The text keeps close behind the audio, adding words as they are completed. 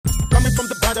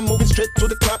bottom, moving straight to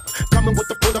the top. Coming with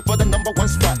the put up for the #1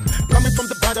 spot. Coming from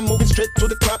the bottom, moving straight to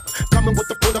the top. Coming with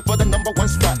the put up for the #1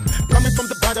 spot. Coming from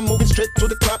the bottom, moving straight to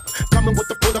the top. Coming with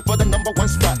the put up for the #1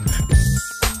 spot.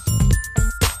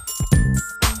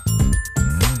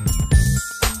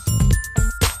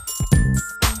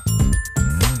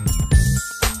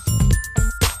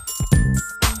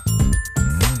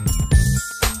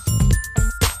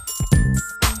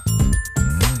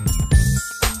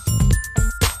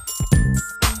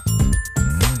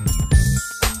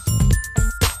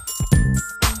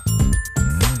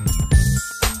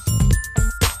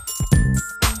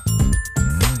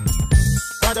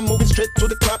 Moving straight to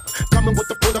the top, coming with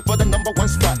the put up for the #1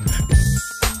 spot.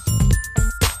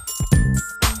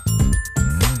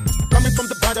 Coming from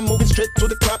the bottom, moving straight to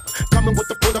the top, coming with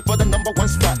the put up for the #1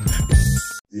 spot.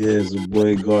 Yeah, it's a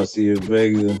boy Garcia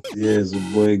Vega. Yeah, it's a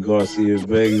boy Garcia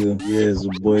Vega. Yeah, it's a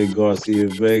boy Garcia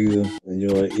Vega. And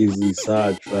you're easily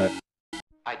sidetracked.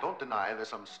 I don't deny there's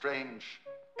some strange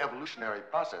evolutionary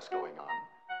process going on,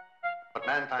 but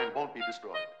mankind won't be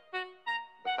destroyed.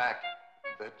 The fact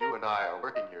that you and I are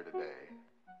working here today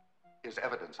is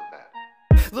evidence of that.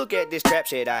 Look at this trap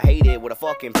shit, I hate it with a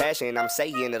fucking passion. I'm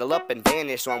saying it'll up and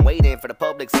vanish, so I'm waiting for the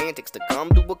public's antics to come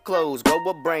to a close. Grow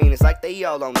a brain, it's like they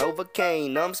all on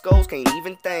Novocaine. Numbskulls can't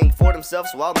even think for themselves,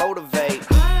 so I'll motivate.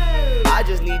 I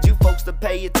just need you folks to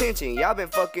pay attention. Y'all been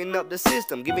fucking up the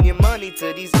system, giving your money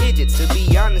to these idiots. To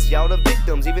be honest, y'all the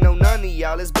victims, even though none of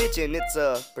y'all is bitching. It's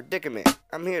a predicament,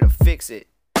 I'm here to fix it.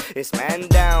 It's man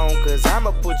down, cause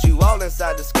I'ma put you all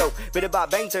inside the scope. Bit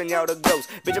about bang, turn y'all to ghosts.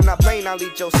 Bitch, I'm not playing, I'll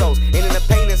eat your souls. And in the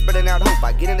pain and spreading out hope,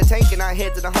 I get in the tank and I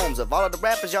head to the homes of all of the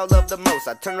rappers y'all love the most.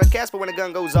 I turn to Casper when the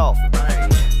gun goes off.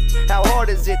 How hard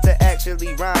is it to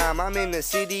actually rhyme? I'm in the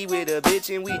city with a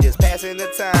bitch and we just passing the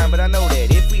time. But I know that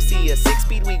if we see a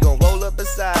 6-speed, we gon' roll up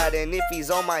beside. And if he's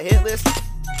on my hit list,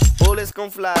 bullets gon'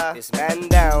 fly. It's man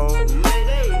down.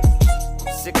 Mayday.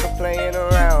 I'm sick of playing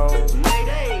around.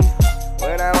 Mayday.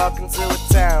 When I walk into a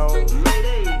town,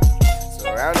 Mayday.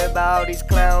 Surrounded by all these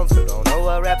clowns who don't know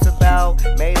what rap's about.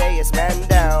 Mayday, it's man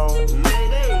down.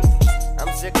 Mayday.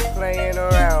 I'm sick of playing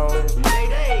around.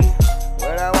 Mayday.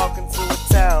 When I walk into a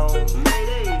town,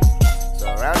 Mayday.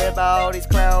 Surrounded by all these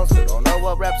clowns who don't know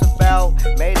what rap's about.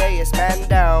 Mayday, it's man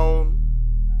down.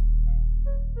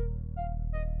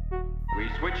 We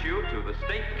switch you to the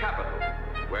state capitol,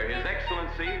 where His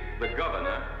Excellency, the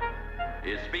Governor,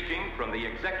 is speaking from the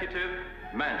Executive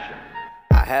Mansion.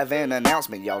 I have an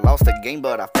announcement, y'all lost the game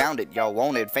but I found it. Y'all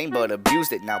wanted fame but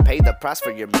abused it. Now pay the price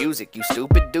for your music. You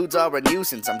stupid dudes are a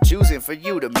nuisance. I'm choosing for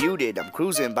you to mute it. I'm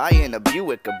cruising by in a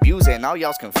Buick, abusing all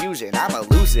y'all's confusion. I'm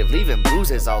elusive, leaving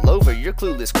bruises all over your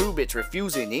clueless crew, bitch.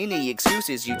 Refusing any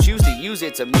excuses you choose to use,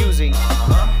 it's amusing.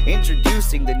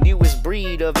 Introducing the newest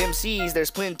breed of MCs,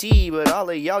 there's plenty, but all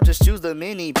of y'all just choose the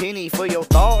mini penny for your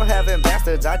thought having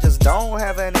bastards. I just don't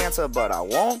have an answer, but I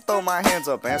won't throw my hands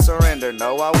up and surrender.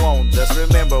 No, I won't. Just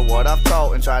remember what I've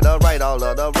taught and try to right all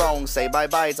of the wrongs. Say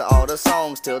bye-bye to all the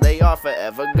songs till they are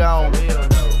forever gone.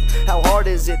 How hard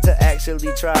is it to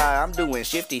actually try? I'm doing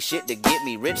shifty shit to get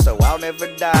me rich so I'll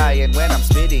never die. And when I'm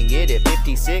spitting it at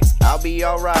 56, I'll be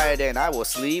alright. And I will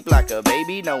sleep like a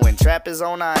baby knowing trap is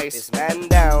on ice. It's man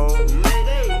down.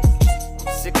 Mayday.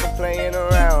 I'm sick of playing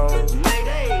around.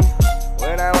 Mayday.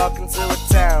 When I walk into a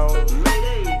town.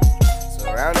 Mayday.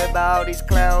 Surrounded by all these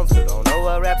clowns who don't know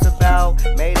what rap's about.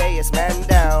 Mayday, it's man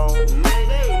down.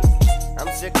 Mayday. I'm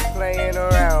sick of playing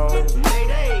around.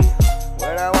 Mayday.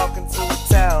 When I walk into a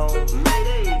town.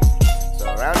 Mayday.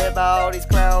 Surrounded by all these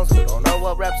clowns who don't know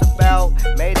what rap's about.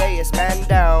 Mayday, it's man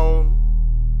down.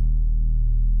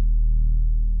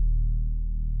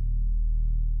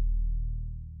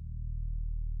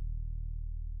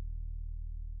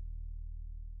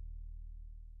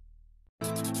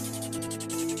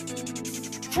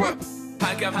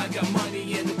 I got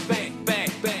money in the bank,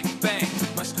 bank, bank, bank.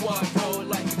 My squad roll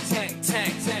like a tank,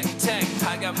 tank, tank, tank.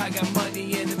 I got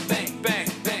money in the bank,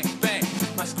 bank, bank, bank.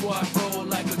 My squad roll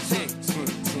like a tank.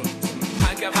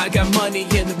 I got money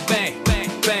in the bank,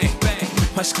 bank, bank,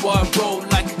 bank. My squad roll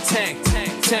like a tank,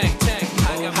 tank, tank, tank.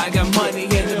 I got money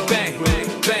in the bank,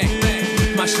 bank,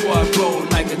 bank. My squad roll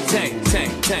like a tank,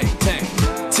 tank, tank, tank.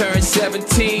 Turned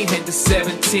 17, hit the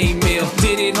 17 mil.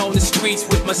 Did it on the streets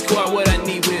with my squad, what I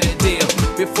need with a deal.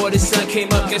 Before the sun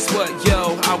came up, guess what,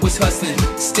 yo? I was hustling,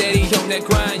 steady on that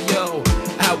grind, yo.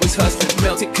 I was hustling,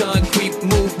 melted concrete,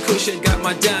 move cushion, got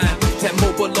my dime. That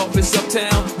mobile office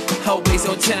uptown, always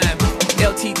on time.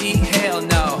 LTD, hell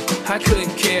no, I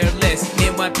couldn't care less.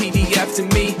 NYPD after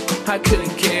me, I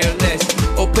couldn't care less.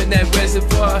 Open that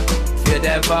reservoir, fill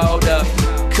that vault up.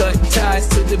 cut ties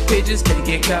to the pigeons, can't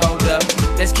get caught up.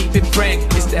 Let's keep it frank,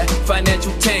 it's that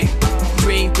financial tank.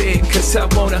 Dream big, cause I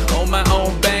wanna own my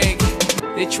own bank.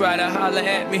 They try to holler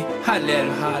at me, I let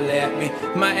them holler at me.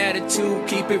 My attitude,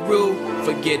 keep it rude,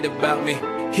 forget about me.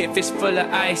 If it's full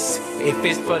of ice, if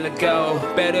it's full of gold,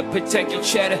 better protect your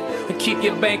cheddar and keep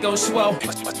your bank on swole.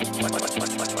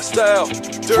 Style,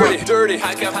 dirty.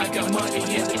 I got money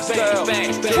in the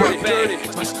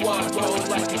bank. My squad roll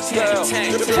like a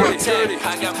tank.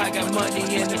 I got money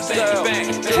in the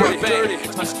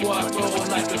bank. My squad roll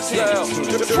like a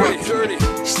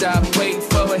tank. Stop waiting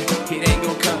for it, it ain't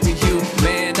gonna come to you.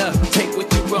 Man up, take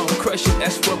what you want, crush it,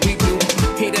 that's what we do.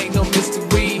 It ain't no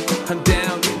mystery, I'm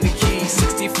down in the key.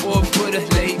 64 footer,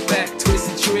 laid back,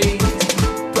 twisted trees.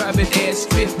 Private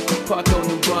airstrip, park on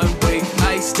the runway.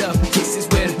 Iced up, this is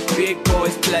where the big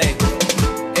boys play.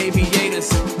 Aviators,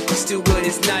 still what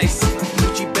is nice.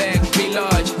 Gucci bag, be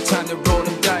large, time to roll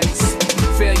them dice.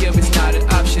 Failure is not an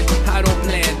option, I don't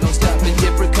plan on stopping.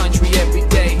 Different country every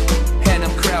day, and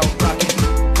I'm crowd rocking.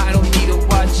 I don't need a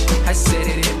watch, I set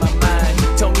it in my mind.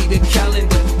 Don't need a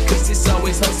calendar, cause it's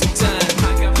always hustle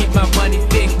time. Keep my money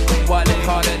thick, wallet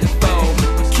harder to fold.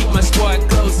 Keep my squad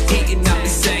close, eating out the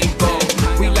same bowl.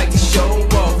 We like to show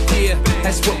off, yeah,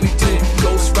 that's what we do.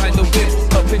 Ghost ride the whip,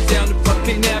 up and down the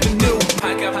fucking avenue.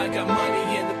 I got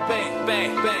money in the bank.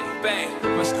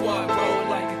 My squad roll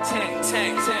like a tank.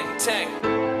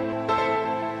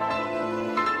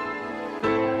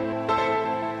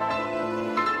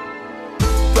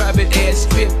 Private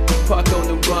airstrip, park on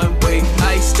the runway.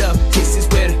 Iced up, this is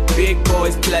where the big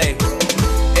boys play.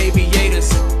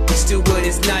 Aviators, still what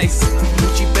is nice.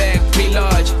 Gucci bag, be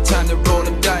large, time to roll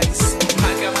them dice.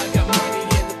 I got money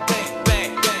in the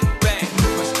bank.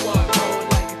 My squad roll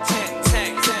like a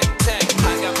tank.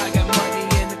 I got money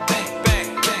in the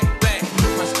bank.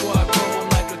 My squad roll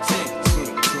like a tank.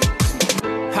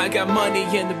 I got money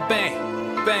in the bank.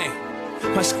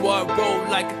 My squad roll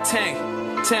like a tank.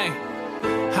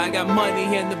 I got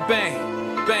money in the bank.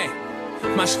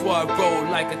 My squad roll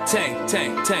like a tank.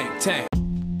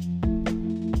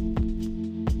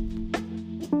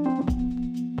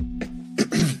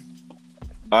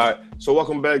 All right, so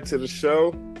welcome back to the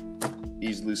show,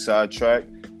 Easily Sidetracked,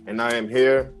 and I am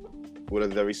here with a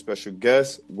very special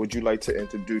guest. Would you like to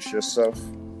introduce yourself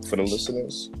for the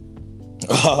listeners?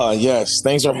 Yes,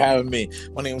 thanks for having me.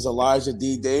 My name is Elijah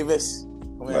D. Davis.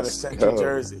 I'm out of Central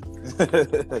Jersey.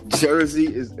 Jersey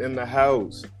is in the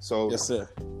house. So yes, sir.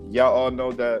 Y'all all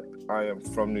know that I am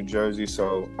from New Jersey,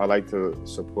 so I like to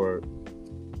support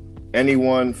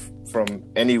anyone from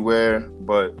anywhere,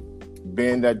 but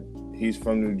being that he's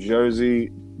from New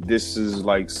Jersey, this is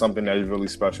like something that is really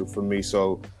special for me.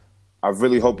 So I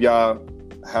really hope y'all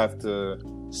have to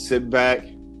sit back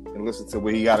and listen to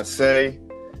what he got to say,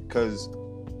 because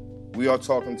we are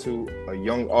talking to a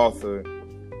young author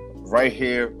right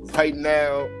here, right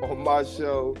now on my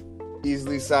show,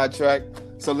 Easily Sidetracked.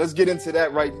 So let's get into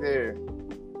that right there.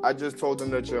 I just told them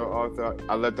that you're an author.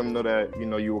 I let them know that,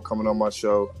 you were coming on my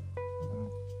show.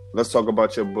 Let's talk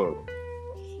about your book.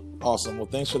 Awesome. Well,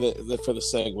 thanks for the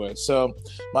segue. So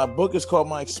my book is called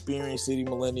My Experience Leading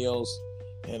Millennials.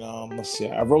 And let's see,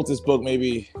 I wrote this book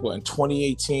maybe in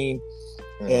 2018.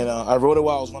 And I wrote it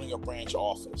while I was running a branch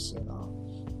office. And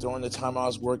during the time I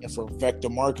was working for Vector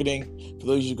Marketing. For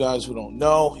those of you guys who don't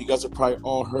know, you guys have probably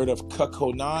all heard of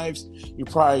Cutco knives. You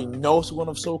probably know someone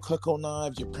who sold Cutco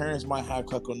knives. Your parents might have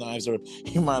Cutco knives, or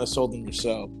you might have sold them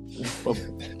yourself.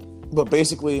 But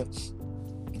basically,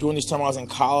 during this time I was in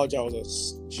college, I was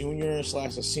a junior/a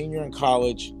senior in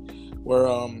college, where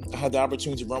I had the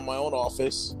opportunity to run my own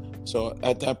office. So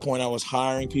at that point, I was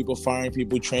hiring people, firing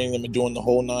people, training them, and doing the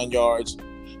whole 9 yards.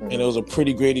 And it was a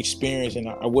pretty great experience, and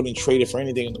I wouldn't trade it for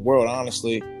anything in the world,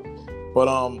 honestly. But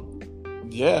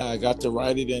yeah, I got to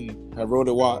write it, and I wrote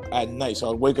it at night.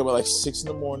 So I'd wake up at like 6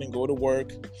 a.m, go to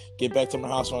work, get back to my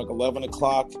house around like 11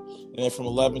 o'clock, and then from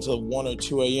 11 to 1 or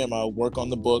 2 a.m, I would work on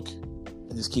the book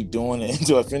and just keep doing it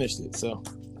until I finished it. So,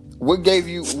 what gave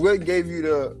you what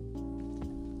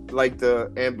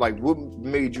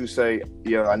made you say,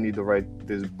 yeah, I need to write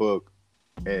this book?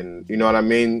 And you know what I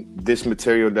mean? This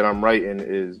material that I'm writing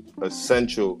is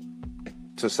essential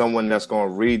to someone that's going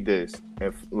to read this.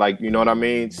 And you know what I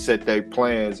mean? Set their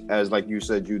plans as like you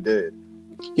said you did.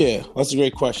 Yeah, that's a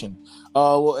great question.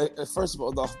 Well, first of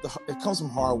all, it comes from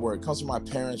hard work. It comes from my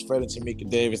parents, Fred and Tamika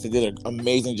Davis. They did an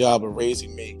amazing job of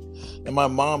raising me. And my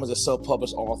mom is a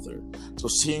self-published author. So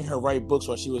seeing her write books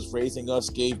while she was raising us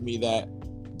gave me that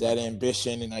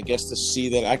ambition, and I guess to see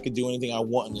that I could do anything I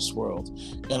want in this world.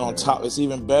 And on top, it's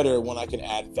even better when I can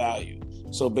add value.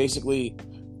 So basically,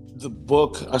 the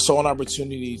book, I saw an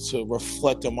opportunity to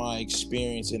reflect on my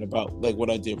experience and about like what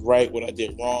I did right, what I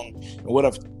did wrong, and what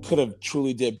I could have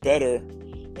truly did better.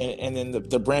 And then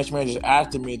the branch managers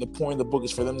after me, the point of the book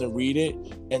is for them to read it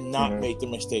and not make the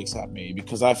mistakes I made,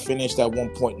 because I finished at one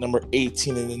point number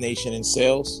 18 in the nation in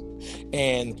sales.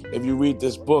 And if you read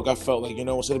this book, I felt like,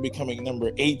 instead of becoming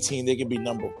number 18, they could be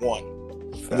number 1.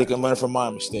 And they can learn from my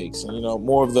mistakes and,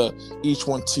 more of the each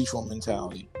one teach one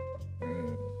mentality.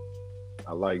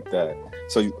 I like that.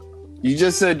 So you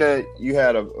just said that you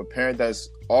had a parent that's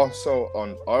also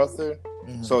an author.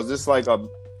 So is this like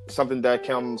something that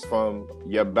comes from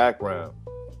your background?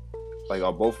 Like,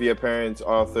 are both of your parents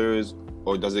authors,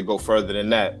 or does it go further than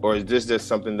that? Or is this just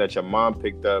something that your mom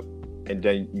picked up and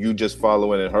then you just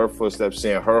following in her footsteps,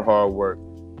 seeing her hard work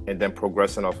and then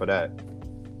progressing off of that?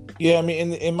 Yeah, I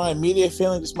mean, in my immediate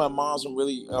family, just my mom's been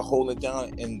really holding it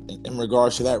down in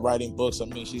regards to that, writing books. I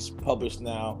mean, she's published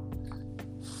now,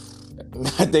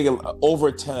 I think,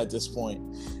 over 10 at this point.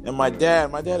 And my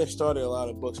dad has started a lot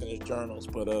of books in his journals,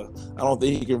 but I don't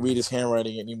think he can read his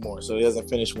handwriting anymore, so he hasn't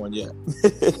finished one yet.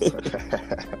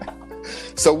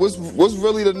 So what's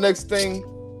really the next thing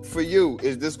for you?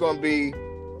 Is this going to be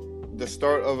the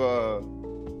start of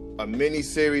a mini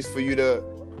series for you to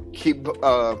keep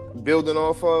building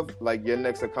off of, like your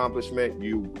next accomplishment,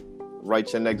 you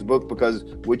write your next book? Because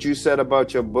what you said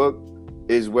about your book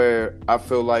is where I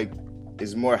feel like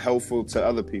is more helpful to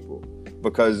other people,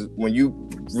 because when you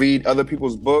read other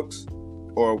people's books,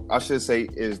 or I should say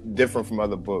is different from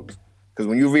other books, because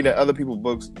when you read other people's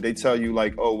books, they tell you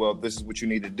like, oh, well, this is what you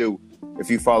need to do. If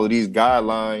you follow these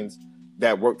guidelines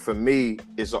that work for me,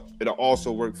 it'll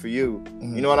also work for you.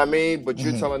 You know what I mean? But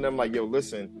you're telling them like, yo,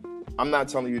 listen, I'm not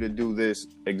telling you to do this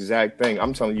exact thing.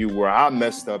 I'm telling you where I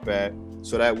messed up at,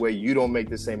 so that way you don't make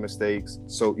the same mistakes.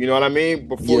 So, you know what I mean?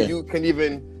 Before you can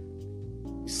even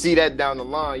see that down the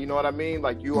line, you know what I mean?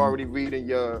 Like, you already reading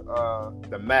your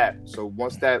the map. So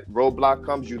once that roadblock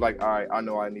comes, you like, all right, I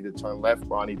know I need to turn left,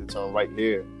 or I need to turn right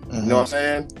here. You know what I'm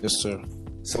saying? Yes, sir.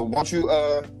 So once you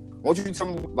tell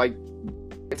me, like,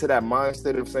 get to that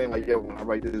mindset of saying like, yeah, when I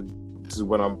write this is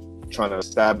what I'm trying to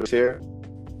establish here.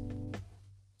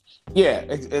 Yeah,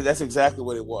 that's exactly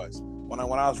what it was. When I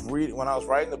was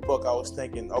writing the book, I was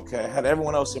thinking, okay, I had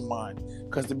everyone else in mind.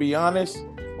 Because to be honest,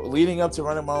 leading up to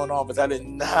running my own office, I did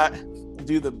not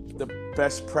do the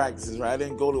best practices, right? I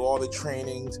didn't go to all the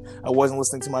trainings. I wasn't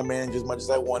listening to my manager as much as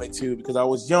I wanted to, because I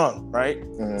was young, right?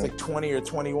 It's like 20 or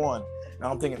 21. And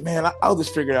I'm thinking, man, I'll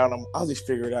just figure it out. I'll just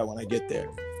figure it out when I get there.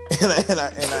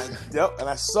 And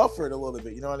I suffered a little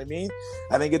bit. You know what I mean?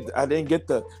 I didn't get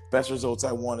the best results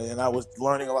I wanted, and I was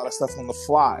learning a lot of stuff on the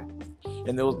fly.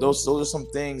 And those are some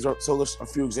things, or so there's a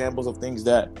few examples of things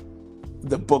that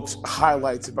the book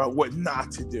highlights about what not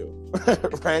to do.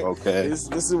 Right? Okay. This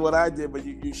is what I did, but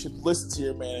you should listen to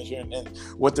your manager, and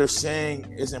what they're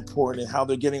saying is important, and how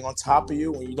they're getting on top of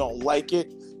you when you don't like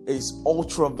it is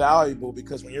ultra valuable,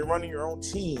 because when you're running your own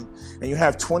team and you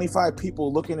have 25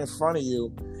 people looking in front of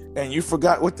you and you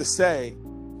forgot what to say,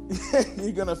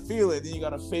 you're gonna feel it, and you're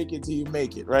gonna fake it till you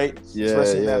make it, right?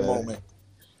 Especially in that moment.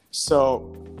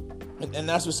 So, and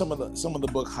that's what some of the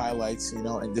book highlights,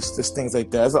 and just things like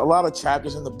that. There's a lot of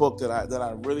chapters in the book that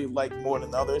I really like more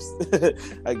than others,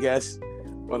 I guess.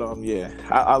 But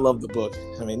I love the book.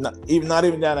 I mean, not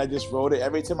even that. I just wrote it.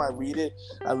 Every time I read it,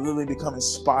 I literally become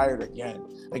inspired again.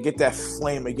 I get that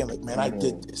flame again. Like, man, I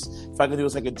did this. If I could do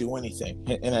this, I could do anything.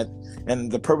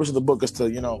 And the purpose of the book is to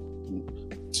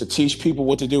to teach people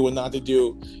what to do and not to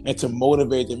do, and to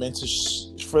motivate them, and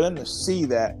for them to see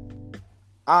that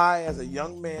I, as a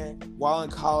young man, while in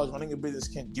college running a business,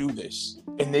 can do this,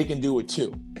 and they can do it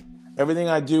too. Everything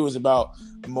I do is about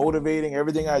motivating.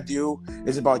 Everything I do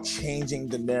is about changing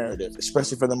the narrative,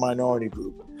 especially for the minority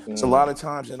group. So a lot of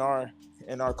times in our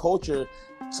culture,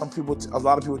 a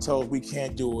lot of people tell us we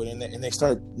can't do it, and they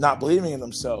start not believing in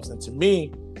themselves. And to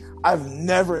me,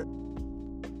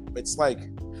 it's like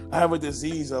I have a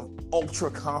disease of ultra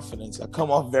confidence. I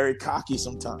come off very cocky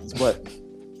sometimes, but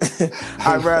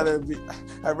I'd rather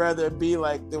be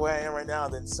like the way I am right now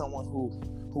than someone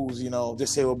who's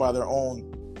disabled by their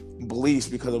own beliefs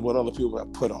because of what other people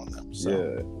have put on them. So.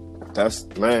 Yeah, that's,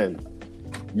 man.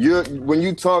 When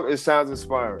you talk, it sounds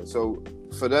inspiring. So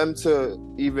for them to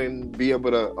even be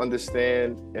able to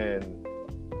understand and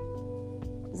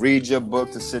read your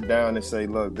book, to sit down and say,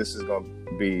 look, this is going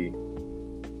to be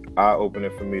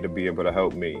eye-opening for me to be able to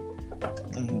help me.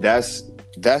 That's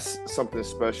something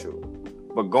special.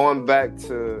 But going back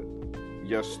to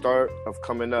your start of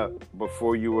coming up,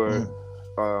 before you were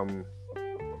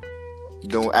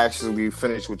don't actually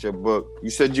finish with your book, you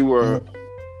said you were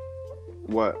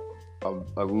what,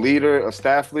 a leader, a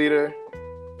staff leader.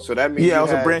 So that means I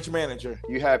was a branch manager.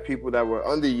 You had people that were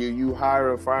under you. You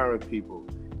hire and firing people.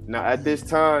 Now at this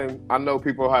time, I know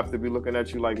people have to be looking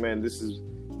at you like, man, this is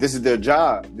their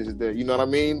job. This is their, you know what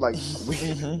I mean? Like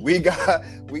we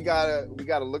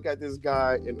gotta look at this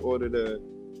guy in order to,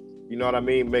 you know what I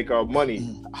mean, make our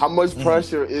money. How much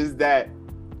pressure is that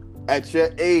at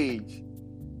your age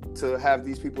to have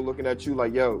these people looking at you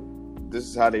like, yo, this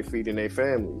is how they feeding their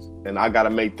families, and I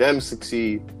gotta make them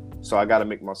succeed. So I got to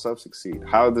make myself succeed.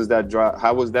 How was that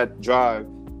drive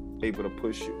able to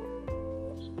push you?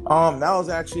 That was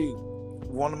actually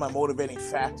one of my motivating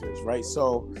factors, right?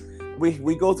 So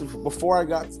we go through, before I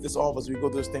got to this office, we go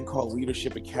through this thing called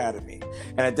Leadership Academy.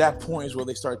 And at that point is where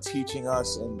they start teaching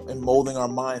us and molding our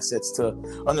mindsets to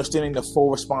understanding the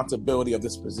full responsibility of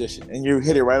this position. And you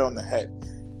hit it right on the head.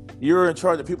 You're in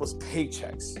charge of people's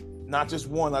paychecks, not just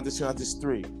one, not just two, not just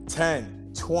three, 10,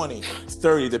 20,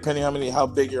 30, depending on how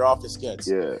big your office gets.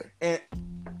 Yeah. And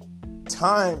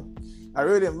time, I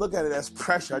really didn't look at it as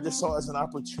pressure. I just saw it as an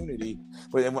opportunity.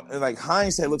 But in like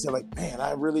hindsight, looks at like, man,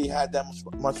 I really had that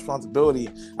much responsibility.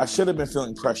 I should have been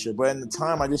feeling pressure. But in the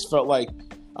time, I just felt like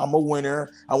I'm a winner.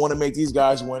 I want to make these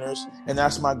guys winners. And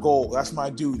that's my goal. That's my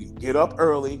duty. Get up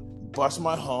early, bust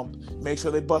my hump, make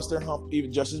sure they bust their hump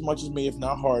even just as much as me, if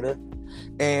not harder,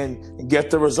 and get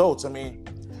the results. I mean,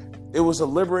 it was a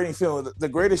liberating feeling. The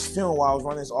greatest feeling while I was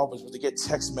running this office was to get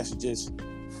text messages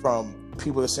from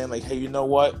people that saying like, hey, you know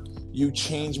what? You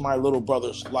changed my little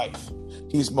brother's life.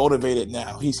 He's motivated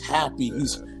now. He's happy.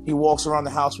 He walks around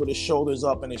the house with his shoulders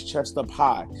up and his chest up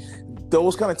high.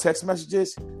 Those kind of text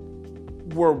messages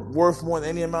were worth more than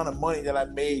any amount of money that I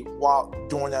made while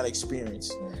during that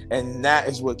experience. And that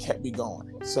is what kept me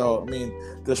going. So, I mean,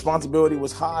 the responsibility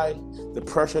was high. The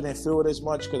pressure, I didn't feel it as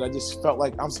much because I just felt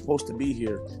like I'm supposed to be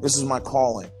here. This is my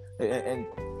calling. And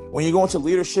when you go into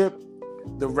leadership,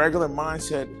 the regular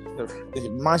mindset, the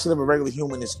mindset of a regular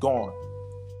human is gone.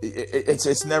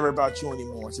 It's never about you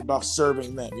anymore. It's about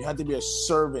serving them. You have to be a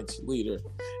servant leader.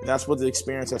 And that's what the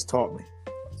experience has taught me.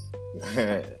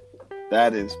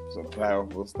 That is some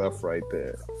powerful stuff right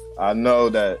there. I know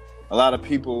that a lot of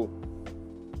people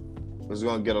is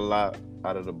going to get a lot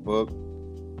out of the book. I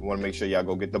want to make sure y'all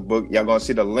go get the book. Y'all going to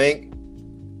see the link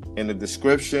in the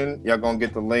description. Y'all going to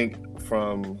get the link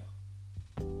from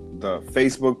the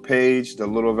Facebook page,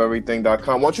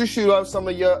 thelittleofeverything.com. Why don't you shoot out some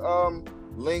of your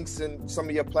links and some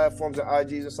of your platforms and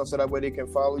IGs and stuff so that way they can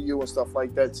follow you and stuff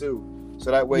like that too. So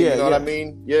that way, you know what I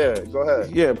mean? Yeah, go ahead.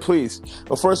 Yeah, please.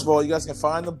 Well, first of all, you guys can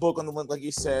find the book on the link, like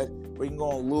you said, or you can go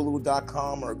on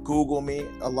lulu.com or Google me,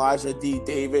 Elijah D.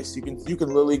 Davis. You can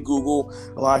literally Google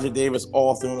Elijah Davis,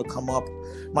 all through it'll come up.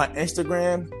 My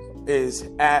Instagram is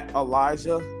at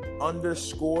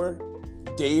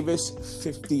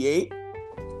Elijah_Davis58.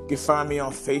 You can find me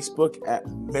on Facebook at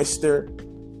Mr.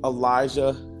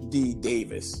 Elijah D.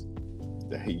 Davis.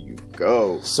 There you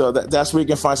go. So that's where you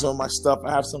can find some of my stuff.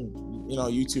 I have some,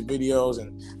 YouTube videos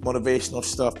and motivational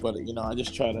stuff, but I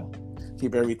just try to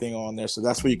keep everything on there. So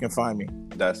that's where you can find me.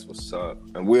 That's what's up,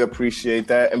 and we appreciate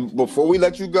that. And before we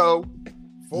let you go,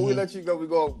 we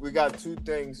got two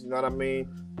things. You know what I mean?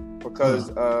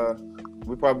 Because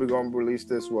we probably gonna release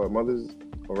this Mother's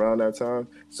around that time.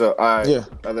 So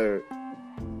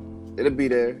it'll be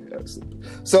there.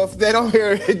 So if they don't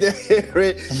hear it, they hear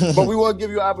it. But we want to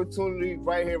give you an opportunity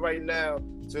right here, right now.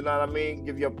 To, you know what I mean?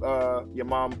 Give your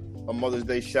mom a Mother's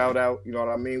Day shout out. You know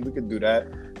what I mean? We could do that.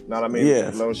 You know what I mean?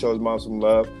 Yeah. Let her show his mom some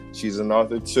love. She's an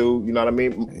author too. You know what I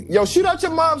mean? Yo, shoot out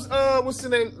your mom's. What's the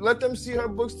name? Let them see her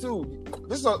books too.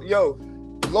 This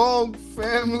long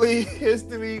family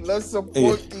history. Let's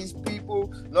support these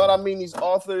people. You know what I mean? These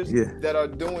authors that are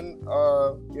doing.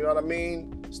 You know what I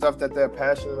mean? Stuff that they're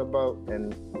passionate about,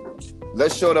 and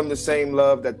let's show them the same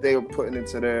love that they were putting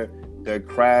into their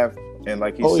craft. And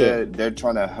like he said, they're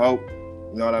trying to help,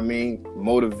 you know what I mean,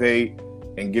 motivate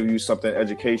and give you something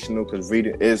educational, because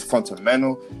reading is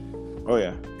fundamental. Oh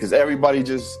yeah, because everybody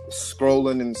just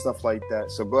scrolling and stuff like that.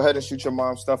 So go ahead and shoot your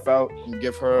mom stuff out and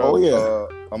give her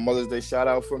a Mother's Day shout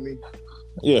out for me.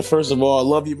 Yeah, first of all, I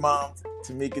love you, Mom.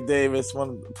 Tamika Davis,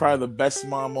 probably the best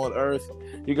mom on earth.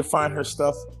 You can find her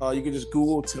stuff. You can just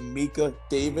Google Tamika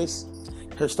Davis.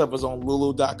 Her stuff is on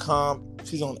lulu.com.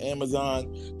 She's on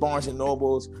Amazon, Barnes and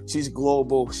Nobles. She's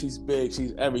global. She's big.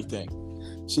 She's everything.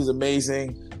 She's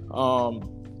amazing.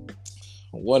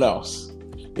 What else?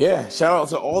 Yeah, shout out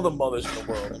to all the mothers in the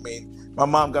world. I mean, my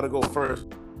mom got to go first.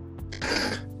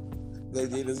 They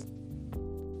need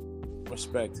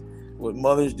respect. What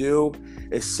mothers do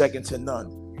is second to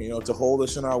none. to hold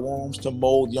us in our wombs, to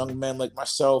mold young men like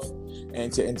myself,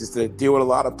 and just to deal with a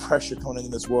lot of pressure coming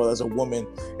in this world as a woman,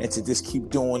 and to just keep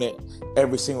doing it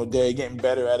every single day, getting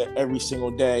better at it every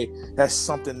single day. That's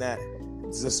something that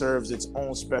deserves its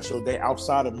own special day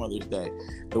outside of Mother's Day.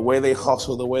 The way they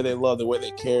hustle, the way they love, the way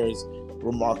they care is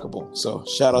remarkable. So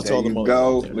shout out to all the mothers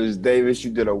out there. Ms. Davis,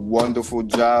 you did a wonderful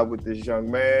job with this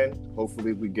young man.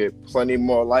 Hopefully we get plenty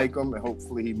more like him, and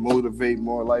hopefully he motivate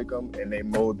more like him, and they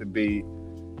mold to be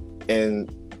in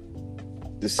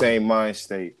the same mind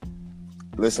state.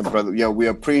 Listen, brother, we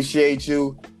appreciate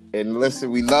you. And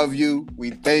listen, we love you.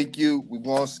 We thank you. We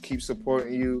want to keep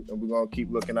supporting you, and we're going to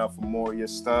keep looking out for more of your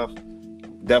stuff.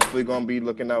 Definitely going to be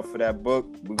looking out for that book.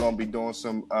 We're going to be doing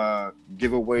some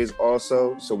giveaways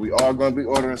also. So we are going to be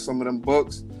ordering some of them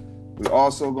books. We're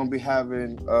also going to be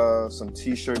having some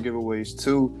t-shirt giveaways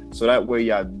too. So that way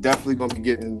y'all definitely going to be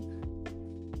getting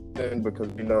them, because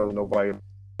we know nobody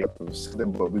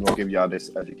them, but we're going to give y'all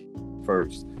this education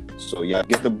first. So y'all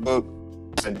get the book,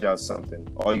 send y'all something.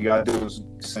 All you got to do is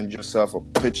send yourself a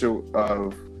picture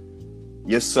of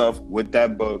yourself with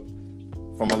that book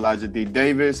from Elijah D.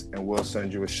 Davis, and we'll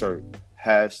send you a shirt.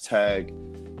 Hashtag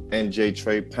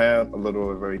NJTradePound, a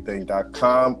little of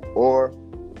everything.com, or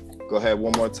go ahead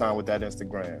one more time with that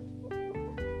Instagram.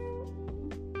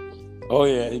 Oh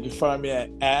yeah, you can find me at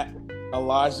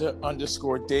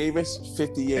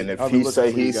Elijah_Davis58. And if he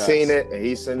say he's seen it and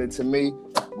he sent it to me,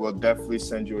 we'll definitely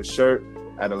send you a shirt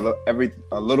at a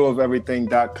little of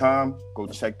everything.com. Go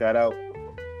check that out.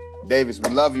 Davis, we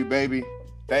love you, baby.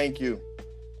 Thank you.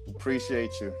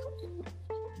 Appreciate you.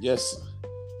 Yes,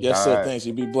 sir. Right. Thanks.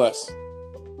 You be blessed.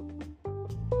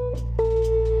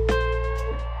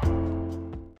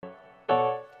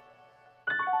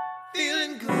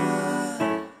 Feeling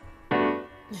good.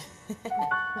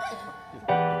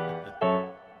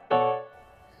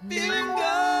 Feeling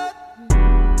good.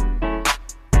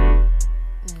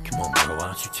 Come on, bro. Why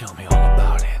don't you tell me all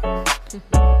about it?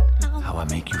 How I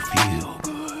make you feel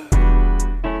good.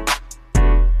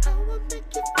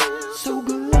 So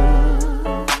good.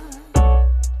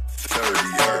 30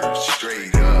 hertz,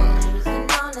 straight up. Cruising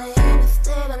on the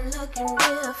interstate, I'm looking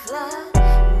real fly.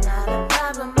 Not a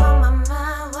problem on my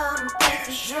mind while I'm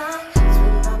getting drunk.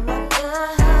 Sweet on my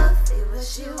girl, see what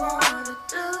she wanna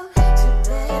do. Two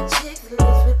bad chicks,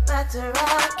 lose, we about to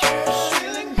rock it.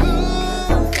 Feeling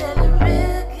good. I'm feeling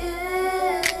real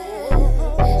good.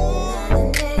 Not a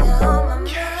nigga on my mind.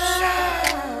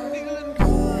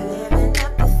 Living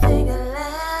up the single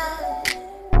life.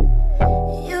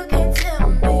 You can't tell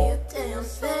me a damn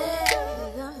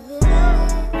thing. I'm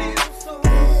feeling so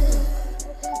good.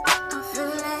 I'm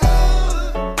feeling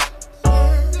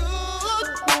good.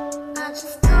 I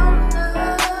just don't know.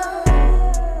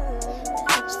 I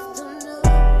just don't know. I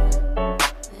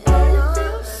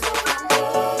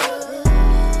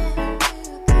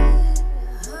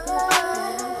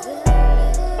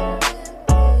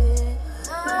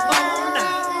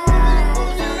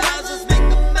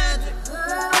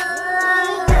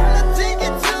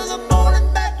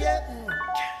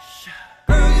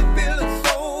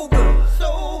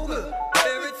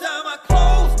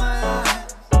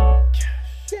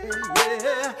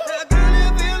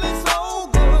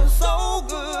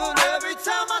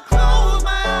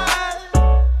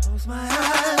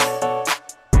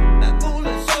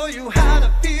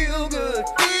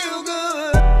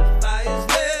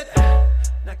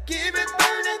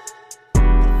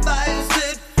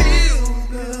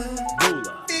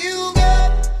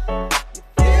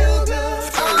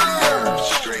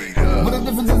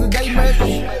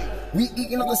We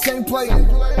eating on the same plate.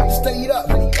 Stayed up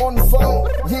on the phone.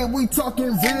 Yeah, we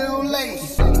talking real late.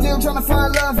 Still trying to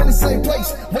find love in the same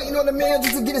place. Waiting on the man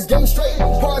just to get his game straight.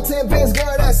 Hard 10 bands,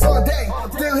 girl, that's all day.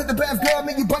 Still hit the bath, girl,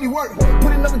 make your body work.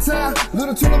 Put in overtime,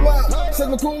 little tuna mile. Say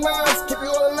my cool lines, keep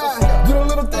you all alive. Do the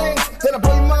little things, then I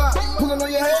blow your mind. Pulling on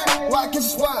your hair, while I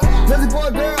kiss your spine. Desi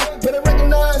boy, girl, better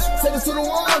recognize. Say this to the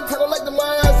one, kinda like the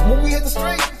lines. When we hit the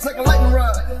street, it's like a lightning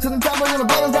rod. To the top of the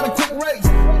bottom, got a quick race.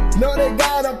 Know they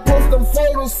gotta post them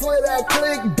photos for that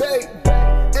clickbait.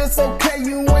 It's okay,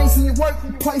 you ain't seen work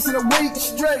place in a week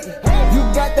straight. You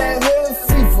got that hood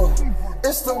fever,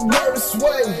 it's the worst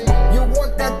way. You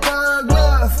want that thug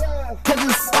love, cause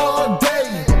it's all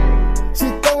day.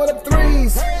 She throwing up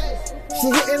threes,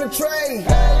 she hitting a tray.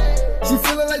 She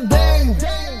feeling like dang,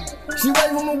 she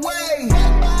waving away.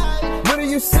 What do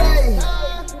you say?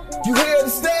 You here to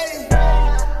stay?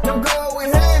 Don't go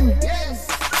with him,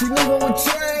 she leaving with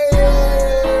Trey.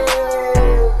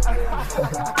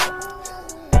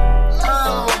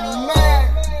 Oh man,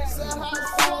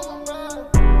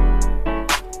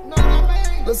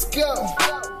 let's go.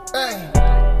 Hey,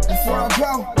 before I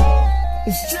go,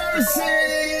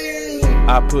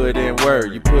 I put in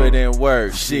work, you put in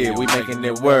work. Shit, we making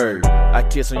it work. I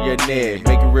kiss on your neck,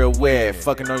 make it real wet.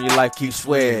 Fucking on your life, keep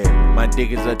sweat. My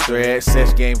dick is a threat,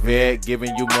 sex game vet,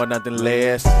 giving you more, nothing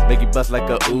less. Make you bust like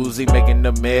a Uzi, making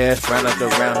the mess. Round up the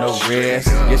round, no rest.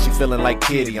 Yeah, she feeling like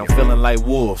kitty, I'm feeling like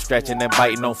wolf. Scratching and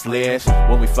biting on flesh.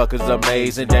 When we fuck is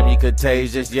amazing, damn you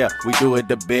contagious. Yeah, we do it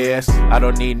the best. I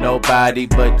don't need nobody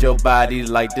but your body.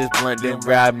 Like this blunt didn't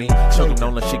ride me. Choking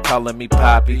on her, she calling me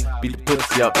Poppy. Beat the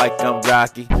pussy up like I'm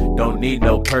Rocky. Don't need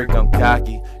no perk, I'm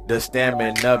cocky. The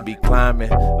stamina be climbing,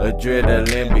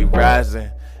 adrenaline be rising.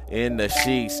 In the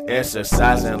sheets,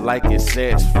 exercising like it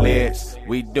sets flex.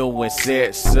 We doing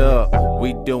sets up,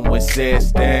 we doing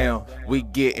sets down. We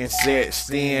getting sets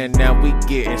in, now we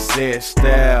getting set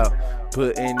style.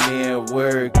 Putting in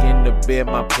work in the bed,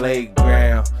 my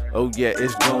playground. Oh yeah,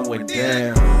 it's going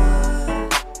down.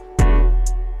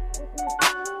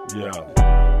 Yeah,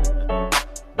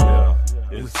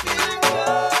 it's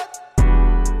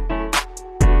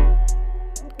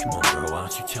Come on, girl, why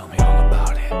don't you tell me all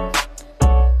about it?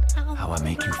 How I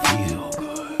make you feel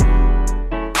good.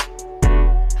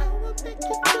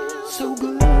 So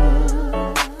good.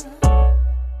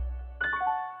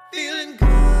 Feeling good.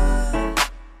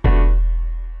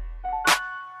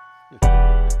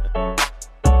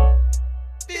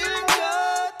 Feeling good.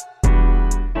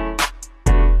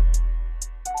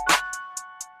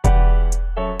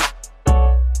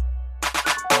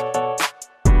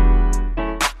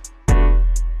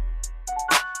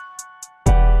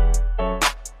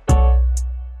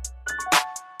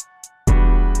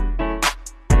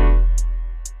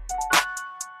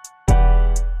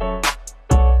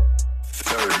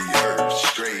 30 hertz,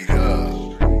 straight up.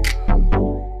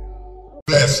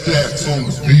 Fast stats on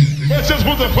the beat. That's just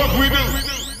what the fuck we do.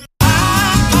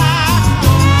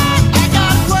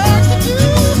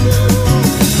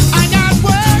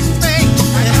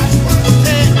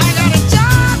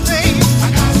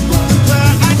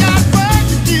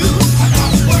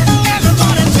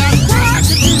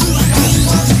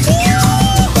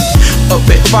 Up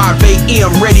at 5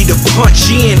 a.m. ready to punch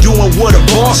in, doing what a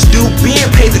boss do, being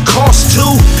paid the cost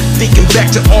too. Thinking back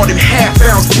to all them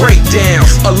half-ounce breakdowns.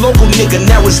 A local nigga,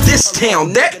 now it's this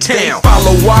town, that town.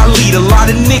 Follow I lead, a lot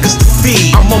of niggas to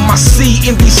feed. I'm on my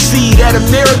CNBC, that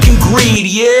American greed,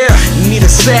 yeah. Need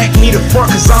a sack, need a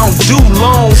front, cause I don't do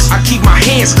loans. I keep my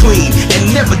hands clean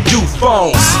and never do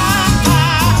phones.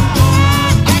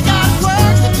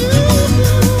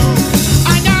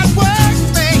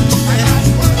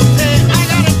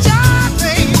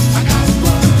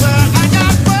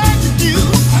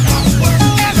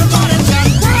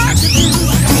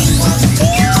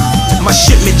 My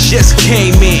shipment just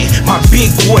came in, my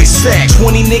big boy sack.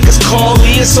 20 niggas call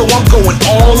in, so I'm going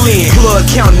all in. Plug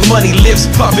counting money, lips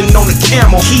popping on the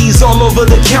camel. Keys all over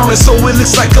the counter, so it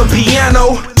looks like a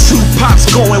piano. 2 pops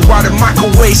going while the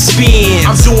microwave spins.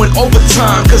 I'm doing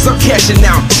overtime, cause I'm cashing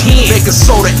out 10. Baking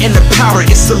soda and the powder,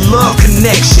 it's a love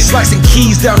connection. Slicing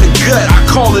keys down the gut, I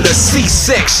call it a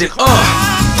C-section.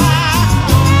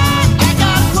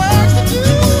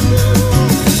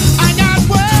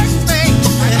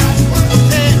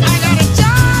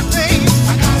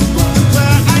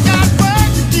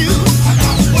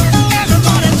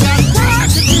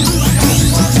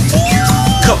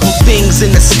 Things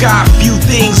in the sky, few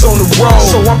things on the road.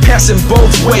 So I'm passing both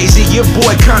ways, and your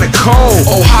boy kinda cold.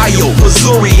 Ohio,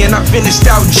 Missouri, and I finished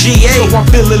out GA. So I'm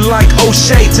feeling like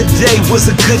O'Shea, today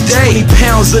was a good day. 20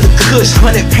 pounds of the Kush,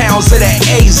 100 pounds of that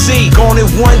AZ. Gone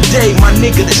in one day, my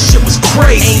nigga, this shit was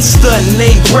crazy. Ain't stunting,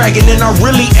 ain't bragging, and I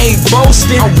really ain't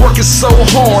boasting. I'm working so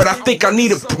hard, I think I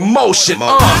need a promotion.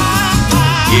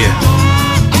 Yeah.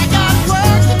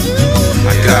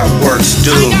 I got work to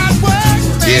do.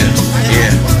 Yeah,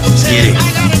 let's get it.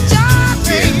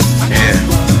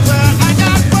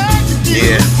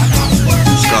 Yeah,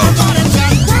 let's go.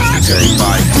 Tell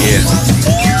everybody,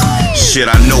 Shit,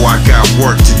 I know I got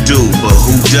work to do, but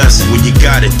who doesn't? When you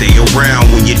got it, they around.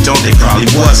 When you don't, they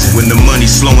probably wasn't. When the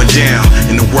money's slowing down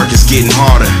and the work is getting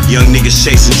harder, young niggas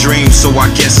chasing dreams, so I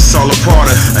guess it's all a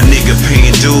part of. A nigga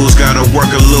paying dues, gotta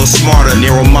work a little smarter.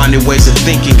 Narrow-minded ways of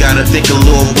thinking, gotta think a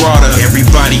little broader.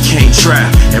 Everybody can't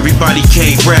trap, everybody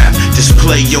can't rap. Just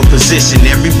play your position,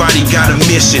 everybody got a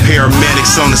mission.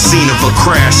 Paramedics on the scene of a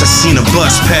crash, I seen a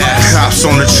bus pass. Cops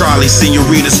on the trolley,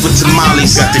 senoritas with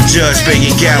tamales. Got the judge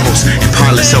banging gavels and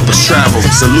pilots help us travel.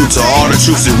 Salute to all the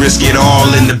troops that risk it all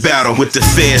in the battle. With the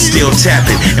feds still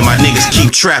tapping, and my niggas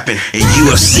keep trapping. And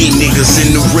UFC niggas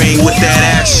in the ring with that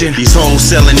action. These hoes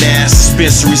selling ass,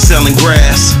 dispensary selling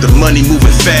grass. The money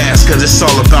moving fast, cause it's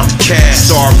all about the cash.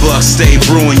 Starbucks stay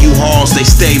brewing, U-Hauls they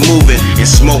stay moving. And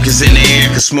smoke is in the air,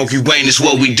 cause Smoky Rain is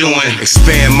what we doing.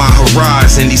 Expand my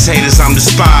horizon, these haters I'm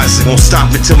despising. Won't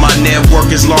stop until my network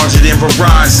is larger than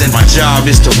Verizon. My job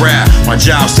is to rap, my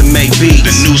job's to make beats.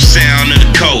 The new sound of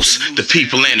the coast, the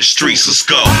people in the streets, let's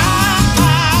go.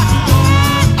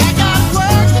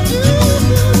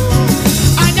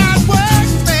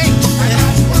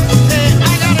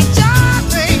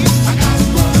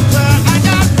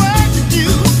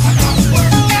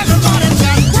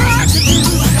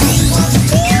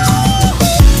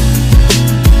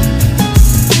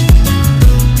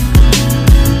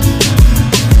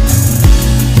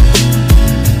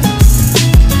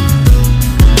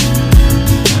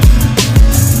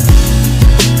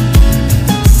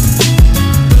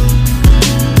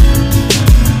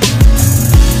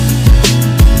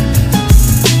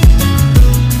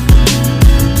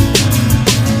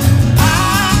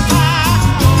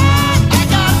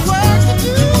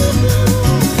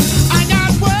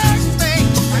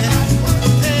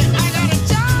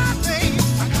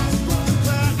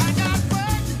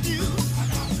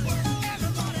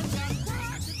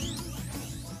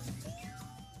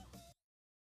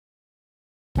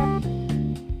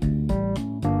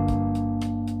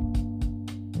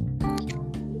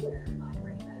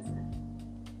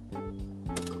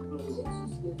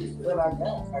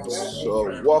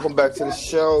 So, welcome back to the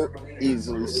show.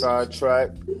 Easily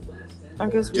sidetracked. I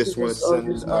guess we just want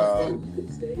to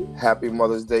send happy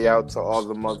Mother's Day out to all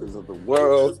the mothers of the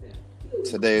world.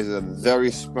 Today is a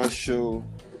very special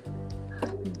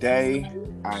day.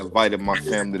 I invited my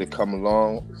family to come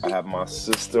along. I have my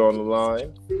sister on the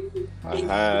line. I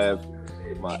have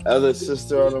my other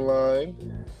sister on the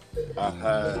line. I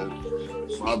have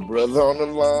my brother on the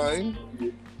line.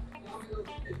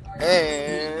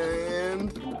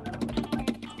 And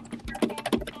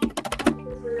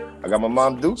I got my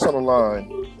mom Dukes on the line.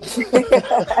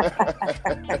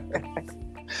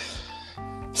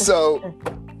 So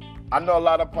I know a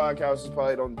lot of podcasters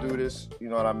probably don't do this, you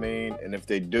know what I mean? And if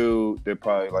they do, they're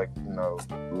probably like, you know,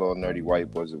 little nerdy white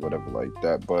boys or whatever like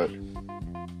that. But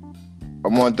I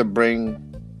wanted to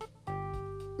bring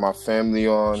my family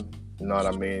on, you know what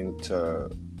I mean, to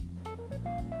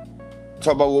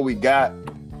talk about what we got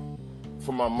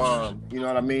for my mom, you know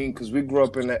what I mean? Because we grew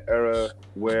up in an era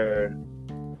where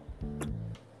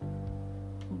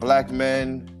black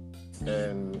men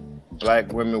and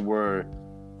black women were,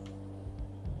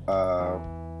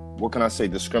 what can I say,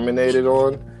 discriminated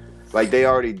on. Like, they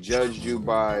already judged you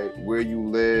by where you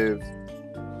live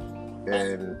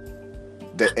and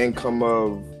the income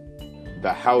of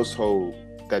the household,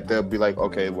 that they'll be like,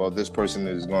 okay, well, this person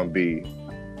is going to be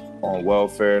on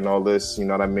welfare and all this, you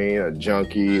know what I mean? A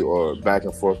junkie or back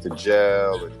and forth to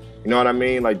jail. And, you know what I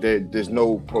mean? Like, there's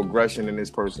no progression in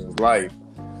this person's life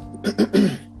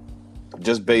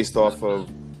just based off of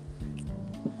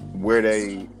where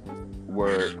they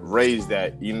were raised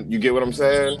at. You get what I'm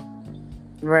saying?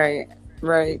 Right.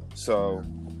 So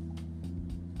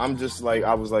I'm just like,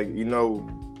 I was like, you know,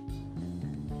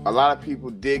 a lot of people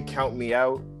did count me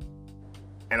out,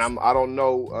 and I don't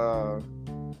know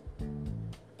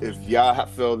if y'all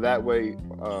feel that way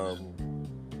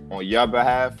on your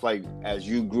behalf, like as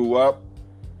you grew up,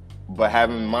 but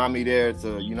having mommy there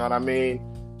to, you know what I mean,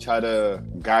 try to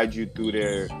guide you through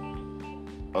there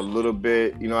a little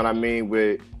bit, you know what I mean,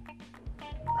 with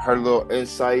her little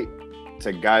insight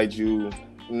to guide you,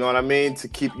 you know what I mean, to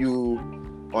keep you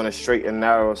on a straight and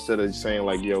narrow instead of saying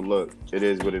like, yo, look, it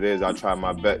is what it is, I'll try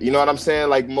my best. You know what I'm saying?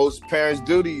 Like most parents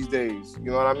do these days,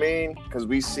 you know what I mean? Because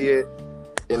we see it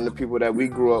in the people that we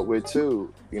grew up with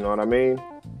too, you know what I mean?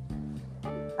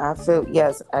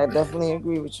 Yes, I definitely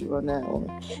agree with you on that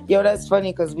one. Yo, that's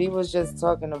funny because we was just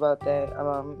talking about that.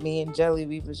 Me and Jelly,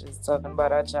 we was just talking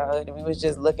about our childhood, and we was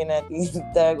just looking at these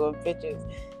daggone pictures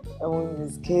of when we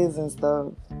was kids and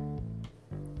stuff.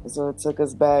 So it took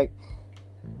us back.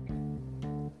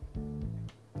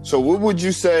 So what would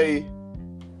you say,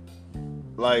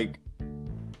 like,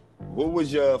 what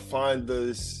would your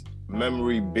fondest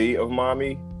memory be of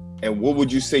mommy? And what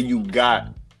would you say you got,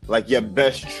 like your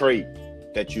best trait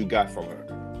that you got from her?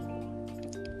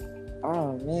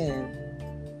 Oh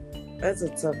man, that's a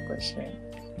tough question.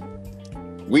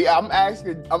 I'm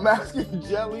asking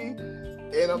Jelly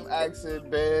and I'm asking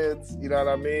Bands, you know what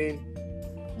I mean?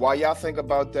 While y'all think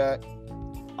about that,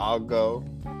 I'll go.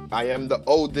 I am the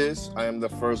oldest. I am the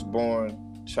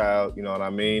firstborn child, you know what I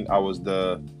mean? I was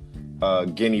the a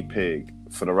guinea pig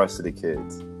for the rest of the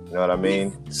kids. You know what I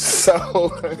mean? So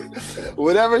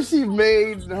whatever she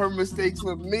made her mistakes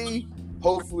with me,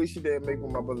 hopefully she didn't make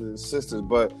with my brothers and sisters.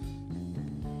 But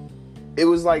it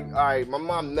was like, all right, my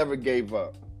mom never gave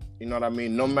up. You know what I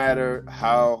mean? No matter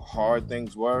how hard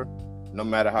things were, no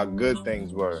matter how good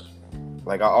things were.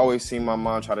 Like, I always seen my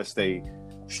mom try to stay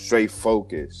straight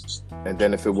focused. And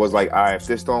then if it was like, all right, if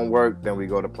this don't work, then we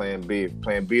go to plan B. If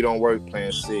plan B don't work,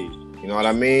 plan C. You know what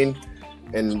I mean?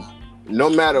 And no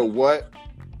matter what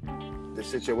the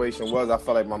situation was, I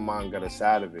felt like my mom got us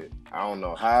out of it. I don't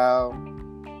know how.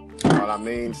 You know what I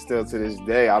mean? Still to this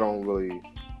day, I don't really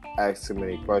ask too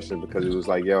many questions because it was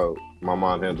like, yo, my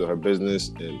mom handled her business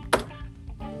and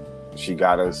she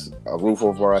got us a roof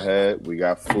over our head. We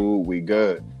got food. We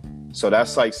good. So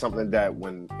that's like something that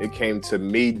when it came to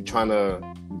me trying to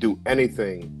do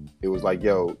anything, it was like,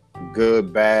 yo,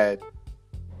 good, bad,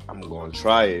 I'm going to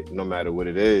try it no matter what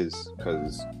it is.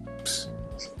 Because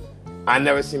I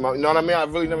never seen you know what I mean? I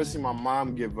really never seen my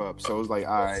mom give up. So it was like,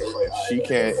 all right,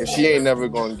 if she ain't never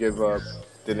going to give up,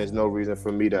 then there's no reason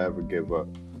for me to ever give up.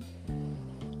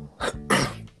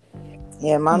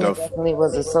 Yeah, mommy definitely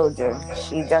was a soldier.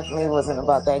 She definitely wasn't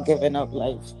about that giving up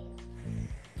life.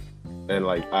 And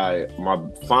like my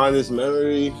fondest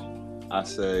memory, I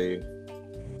say,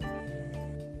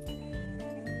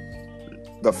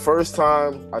 the first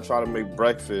time I tried to make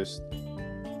breakfast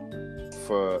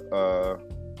for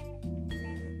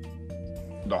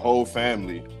the whole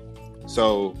family.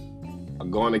 So I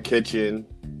go in the kitchen,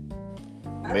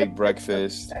 make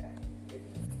breakfast.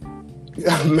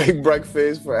 Make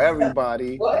breakfast for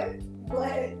everybody. What?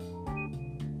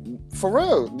 For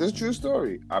real, this is a true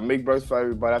story. I make breakfast for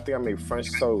everybody. I think I made French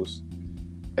toast.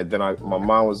 And then my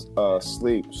mom was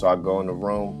asleep. So I go in the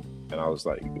room and I was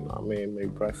like, you know what I mean?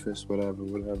 Make breakfast,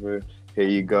 whatever. Here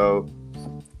you go.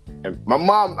 And my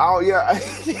mom, I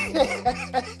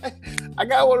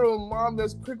got one of my mom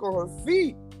that's quick on her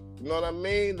feet. You know what I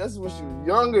mean? That's when she was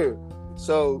younger.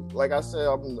 So, like I said,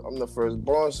 I'm the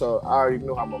firstborn, so I already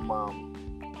knew how my mom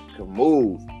could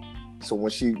move. So when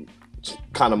she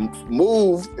kind of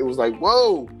moved, it was like,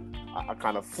 whoa! I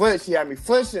kind of flinched. She had me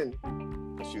flinching.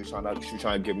 And she was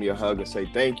trying to give me a hug and say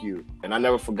thank you. And I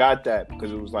never forgot that because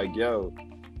it was like, yo,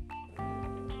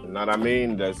 you know what I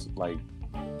mean? That's like,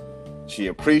 she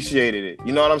appreciated it.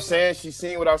 You know what I'm saying? She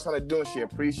seen what I was trying to do and she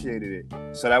appreciated it.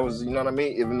 So that was, you know what I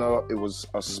mean? Even though it was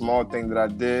a small thing that I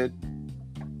did,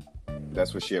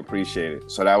 that's what she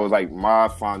appreciated. So that was like my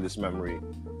fondest memory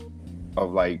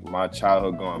of like my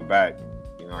childhood going back.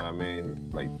 You know what I mean?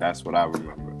 Like that's what I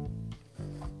remember.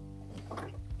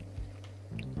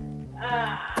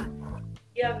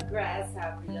 Young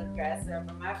grasshopper.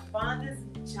 My fondest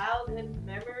childhood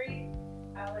memory,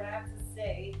 I would have to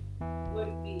say,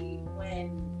 would be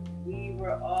when we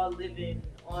were all living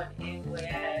on Inwood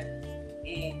Ave.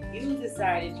 And you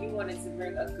decided you wanted to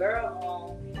bring a girl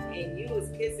home, and you was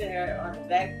kissing her on the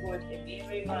back porch, and me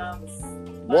and my mom was...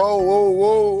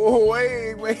 Whoa,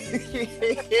 wait.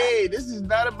 Hey, this is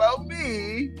not about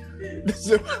me.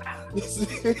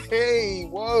 Hey,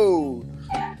 whoa.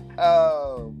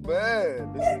 Oh,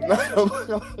 man. This is not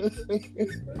about me.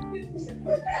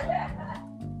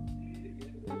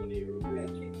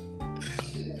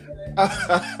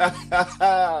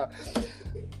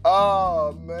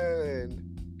 Oh man.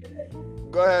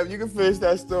 Go ahead, you can finish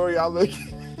that story. I'll look.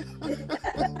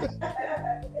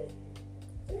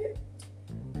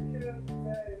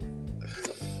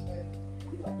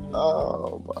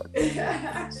 Oh my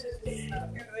God.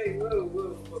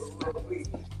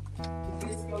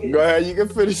 Go ahead, you can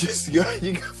finish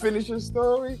your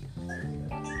story.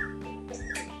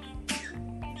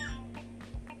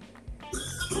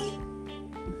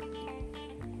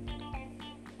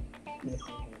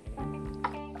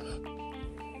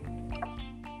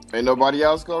 Ain't nobody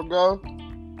else gonna go?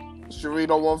 Cherie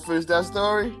don't want to finish that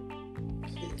story?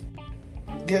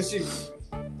 Guess you.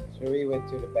 Cherie went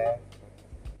to the bathroom.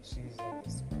 She's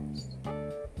indisposed.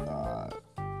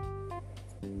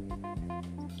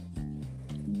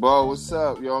 Bo, what's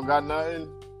up? You don't got nothing?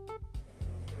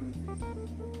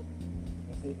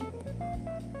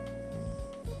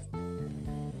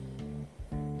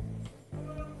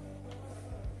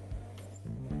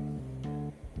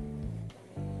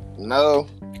 No.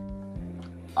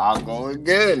 I'll go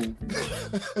again.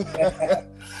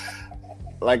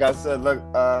 Like I said, look,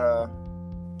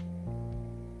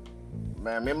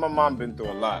 man, me and my mom been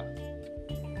through a lot.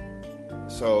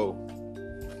 So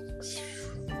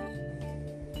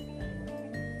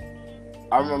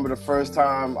I remember the first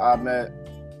time I met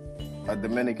a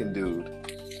Dominican dude.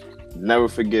 Never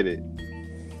forget it.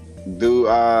 Dude,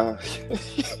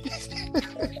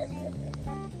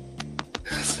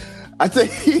 I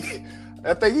think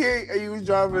he was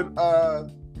driving.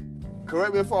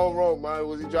 Correct me if I'm wrong, man.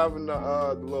 Was he driving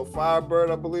the little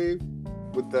Firebird, I believe,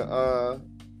 with the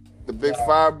big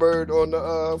Firebird on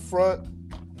the front?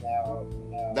 No.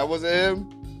 That wasn't him.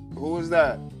 Who was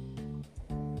that?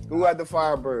 Who had the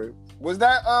Firebird? Was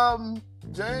that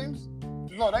James?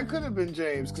 No, that could have been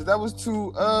James because that was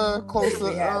too close to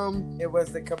It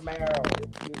was the Camaro.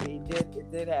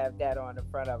 It did have that on the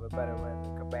front of it, but it was the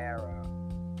Camaro.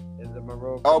 It's the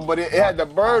maroon. Oh, but it had the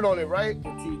bird on it, right?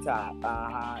 The T-top.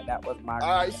 That was my.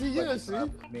 All right, see.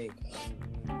 Me.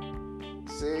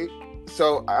 See,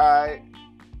 so I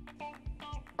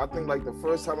think like the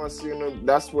first time I seen him,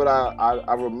 that's what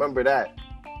I remember that.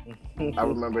 I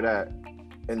remember that,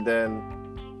 and then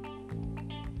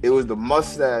it was the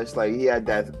mustache. Like he had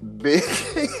that big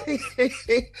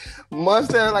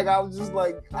mustache. Like I was just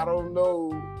like, I don't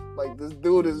know. Like this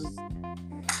dude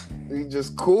he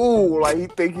just cool. Like he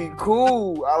think he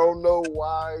cool. I don't know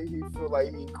why he feel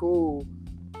like he cool.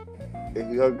 If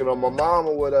he hooking on my mom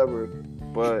or whatever,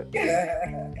 but.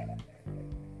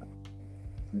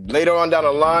 Later on down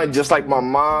the line, just like my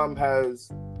mom has,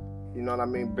 you know what I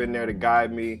mean, been there to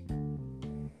guide me.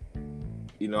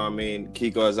 You know what I mean?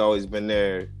 Kiko has always been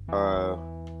there.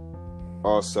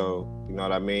 Also, you know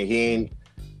what I mean? He ain't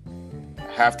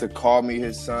have to call me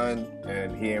his son,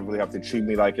 and he ain't really have to treat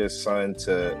me like his son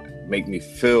to make me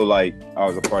feel like I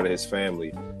was a part of his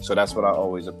family. So that's what I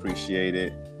always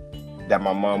appreciated, that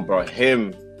my mom brought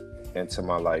him into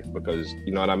my life, because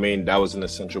you know what I mean, that was an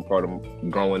essential part of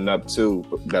growing up too,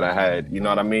 that I had, you know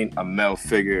what I mean, a male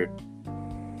figure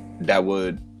that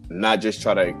would not just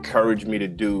try to encourage me to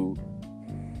do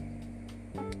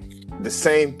the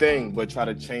same thing, but try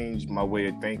to change my way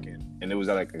of thinking. And it was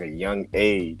at like a young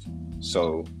age.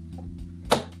 So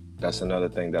that's another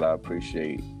thing that I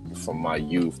appreciate from my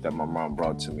youth that my mom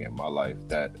brought to me in my life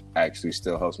that actually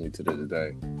still helps me to this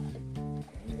day.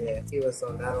 Yeah, he was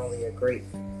not only a great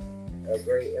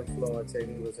influencer,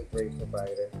 he was a great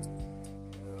provider.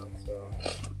 So,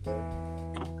 yeah,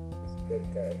 he's a good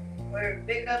guy. We're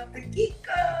big up to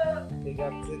Kiko. Big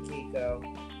up to Kiko.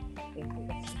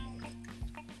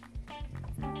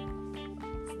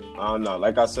 I don't know.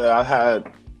 Like I said,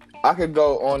 I could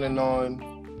go on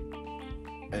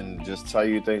and just tell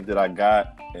you things that I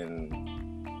got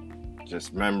and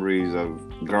just memories of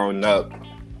growing up.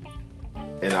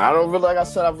 And I don't really, like I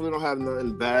said, I really don't have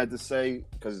nothing bad to say,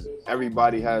 because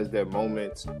everybody has their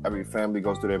moments. Every family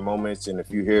goes through their moments. And if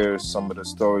you hear some of the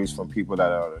stories from people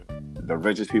that are the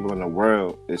richest people in the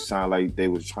world, it sounds like they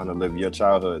was trying to live your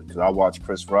childhood. Because I watch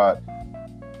Chris Rock,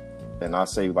 and I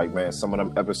say, like, man, some of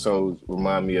them episodes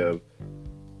remind me of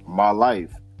my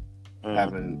life.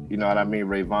 Having, you know what I mean,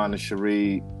 Rayvon and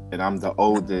Cherie, and I'm the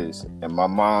oldest, and my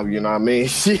mom, you know what I mean,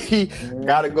 she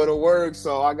gotta go to work,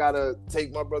 so I gotta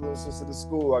take my brother and sister to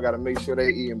school. I gotta make sure they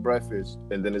eating breakfast.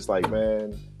 And then it's like,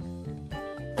 man,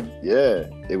 yeah,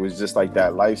 it was just like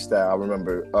that lifestyle. I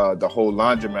remember the whole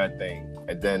laundromat thing,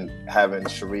 and then having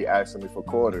Cherie asking me for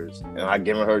quarters, and I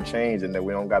giving her change, and then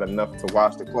we don't got enough to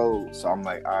wash the clothes. So I'm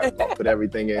like, all right, I'll put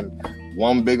everything in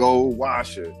one big old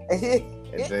washer.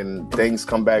 And then things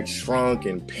come back shrunk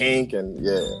and pink, and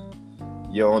yeah.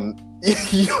 You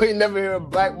ain't never hear a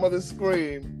black mother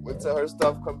scream until her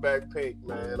stuff come back pink,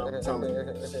 man. I'm telling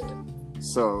you.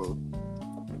 So,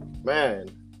 man,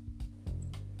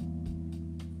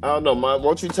 I don't know, man.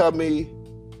 Won't you tell me,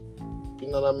 you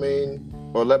know what I mean,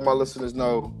 or let my listeners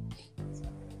know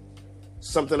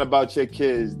something about your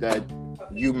kids that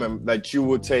you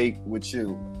would take with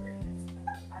you?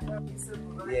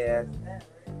 Yeah.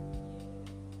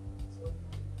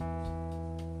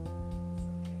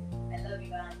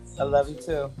 I love you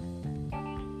too.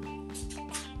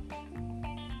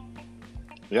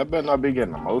 Y'all better not be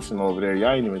getting emotional over there.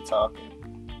 Y'all ain't even talking.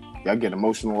 Y'all get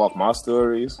emotional off my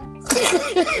stories.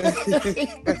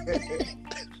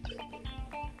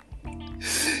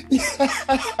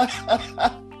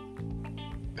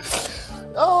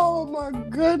 Oh my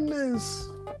goodness.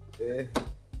 Yeah.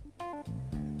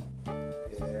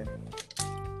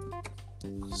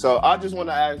 So I just want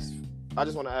to ask,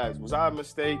 was I a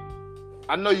mistake?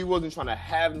 I know you wasn't trying to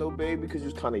have no baby because you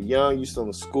was kind of young. You still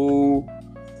in school.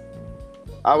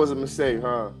 I was a mistake,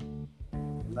 huh?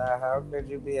 Nah, how could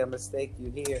you be a mistake? You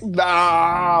here?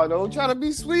 Nah, don't try to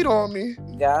be sweet on me.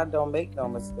 God don't make no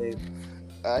mistake.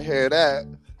 I hear that.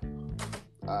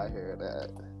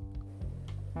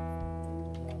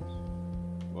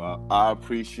 Well, I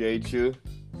appreciate you.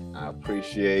 I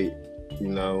appreciate,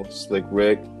 Slick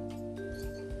Rick.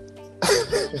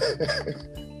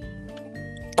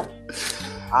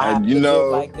 I have And you to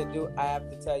know, I have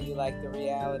to tell you like the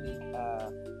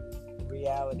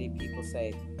reality people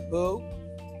say, who?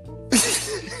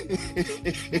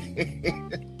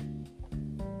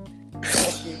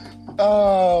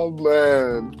 oh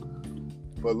man.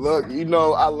 But look, you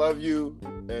know, I love you,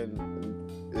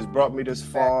 and it's brought me this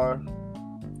far.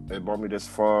 It brought me this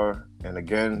far, and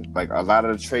again, like a lot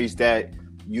of the traits that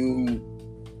you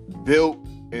built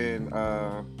and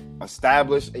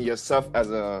established in yourself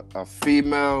as a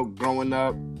female growing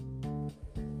up,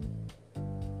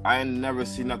 I never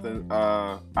seen nothing.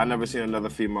 I never seen another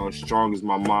female as strong as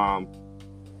my mom.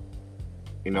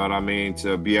 You know what I mean?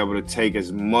 To be able to take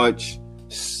as much,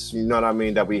 you know what I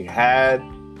mean, that we had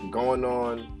going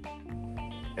on.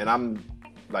 And I'm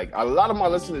like, a lot of my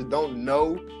listeners don't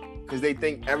know because they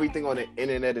think everything on the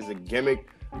internet is a gimmick.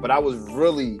 But I was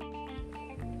really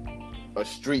a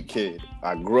street kid.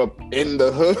 I grew up in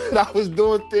the hood. I was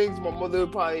doing things my mother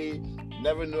probably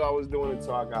never knew I was doing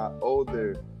until I got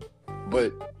older.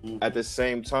 But at the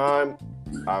same time,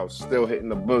 I was still hitting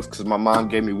the books because my mom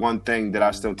gave me one thing that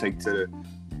I still take to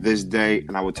this day,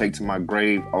 and I would take to my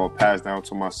grave. I will pass down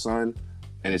to my son,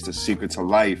 and it's the secret to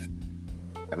life.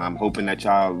 And I'm hoping that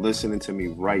y'all listening to me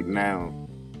right now.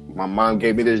 My mom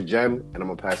gave me this gem, and I'm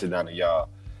gonna pass it down to y'all.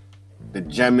 The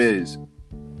gem is,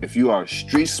 if you are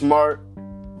street smart,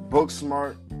 book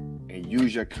smart, and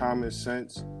use your common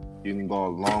sense, you can go a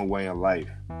long way in life.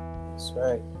 That's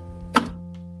right.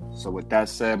 So with that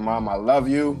said, Mom, I love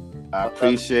you. I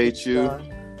appreciate you.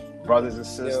 Brothers and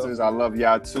sisters, I love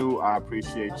y'all too. I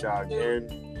appreciate y'all again.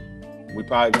 We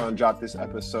probably gonna drop this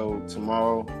episode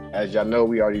tomorrow. As y'all know,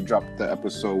 we already dropped the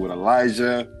episode with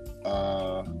Elijah.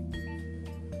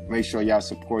 Make sure y'all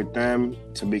support them.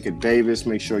 Tamika Davis,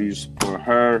 make sure you support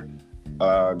her.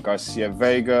 Garcia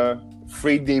Vega,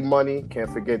 Free D Money,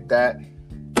 can't forget that.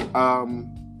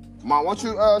 Mom, why don't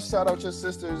you shout out your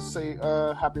sisters, say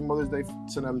Happy Mother's Day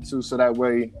to them too, so that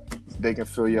way they can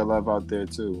feel your love out there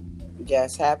too.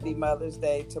 Yes, Happy Mother's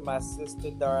Day to my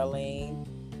sister Darlene,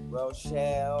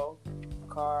 Rochelle,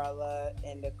 Carla,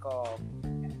 and Nicole.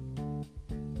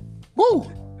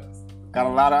 Woo! Got a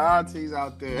lot of aunties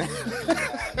out there.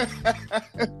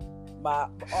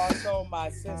 Also my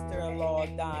sister-in-law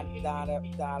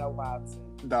Donna Watson.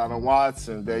 Donna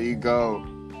Watson, there you go.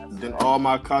 Then all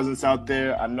my cousins out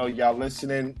there, I know y'all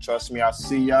listening. Trust me, I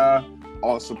see y'all.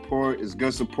 All support is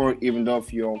good support, even though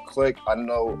if you don't click, I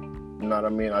know, you know what I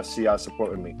mean? I see y'all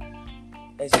supporting me.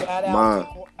 And shout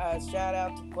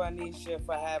out to Quanisha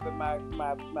for having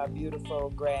my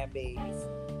beautiful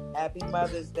grandbabies. Happy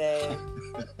Mother's Day.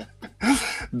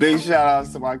 Big shout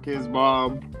outs to my kids'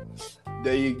 mom.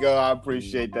 There you go. I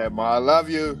appreciate that, Mom. I love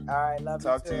you. All right, love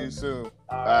Talk you to too. you soon.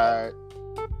 All right.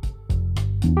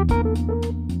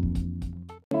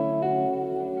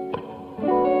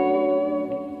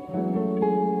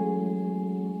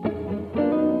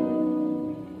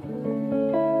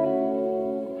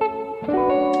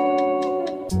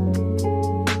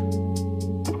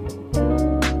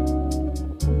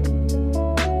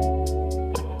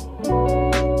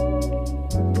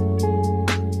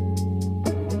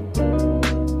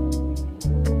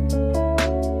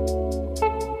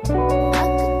 I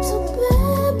could too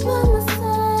bad by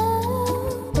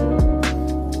myself.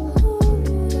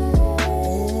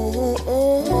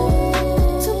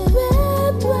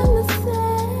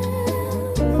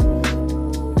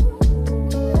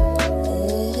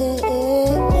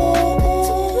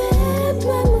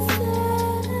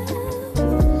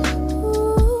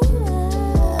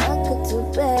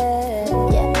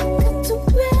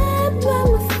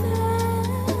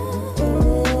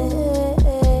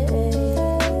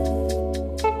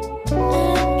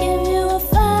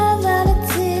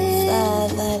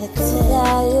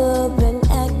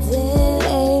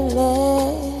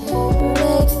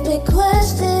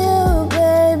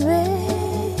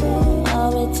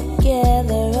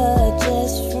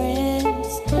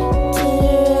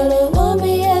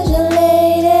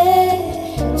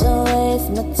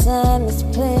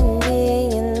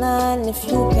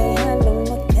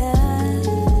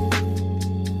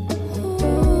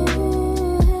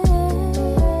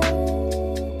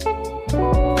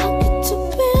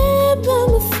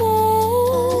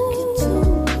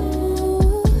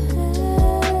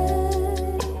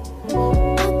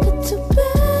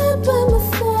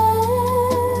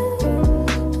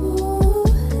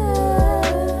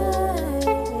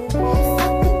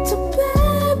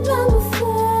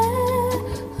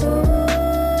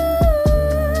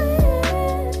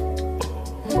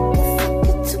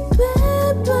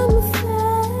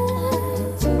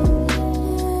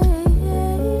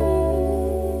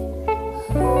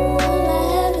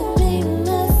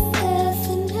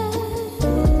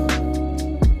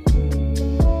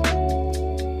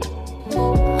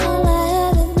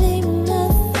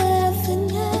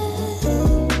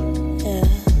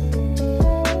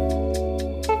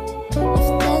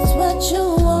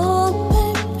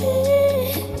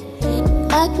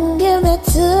 I can give that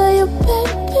to you,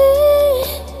 baby.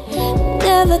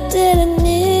 Never did I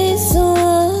need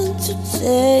someone to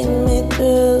take me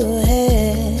through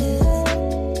hell.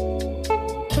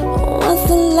 Once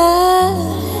a lie,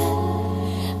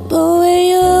 but with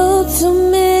you too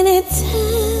many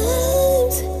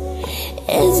times.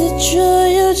 Is it true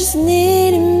you just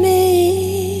needed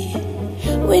me?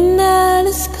 We're not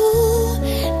at school,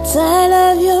 tired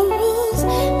of your rules.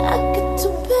 I get to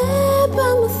bed by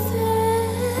myself.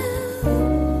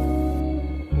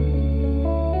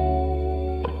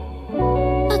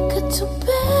 I get to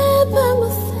bed by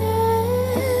myself,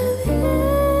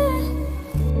 yeah.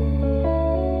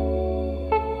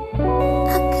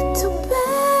 I get to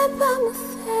bed by myself.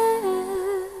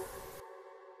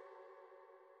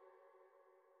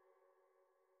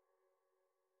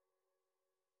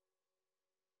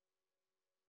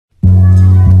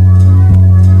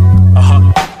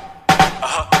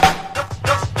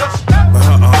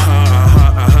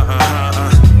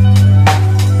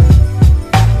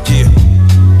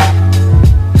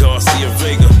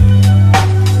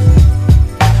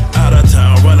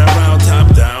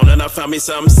 Me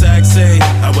something sexy.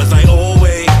 I was like, oh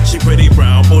wait, she pretty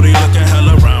brown, booty looking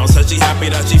hella round. Said she happy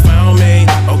that she found me.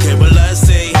 Okay, but let's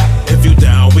see if you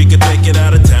down. We could take it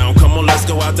out of town. Come on, let's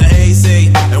go out to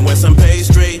AC and win some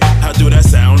pastry. How do that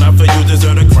sound? Not for you,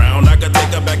 deserve a crown. I could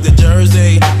take her back to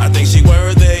Jersey. I think she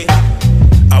worthy.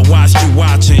 I watched you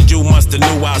watching, you musta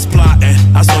knew I was plotting.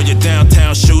 I saw you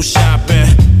downtown shoe shopping.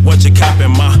 What you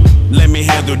copping, ma? Let me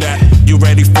handle that. You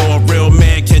ready for a real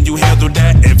man? Can you handle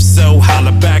that? If so,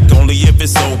 holla back, only if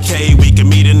it's okay. We can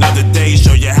meet another day,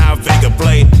 show you how Vega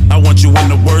play. I want you in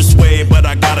the worst way, but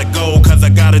I gotta go, cause I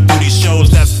gotta do these shows,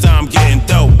 that's time getting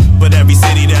dope. But every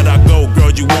city that I go,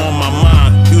 girl, you on my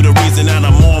mind. You the reason that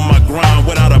I'm on my grind.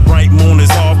 Without a bright moon,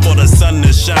 it's hard for the sun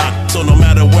to shine. So no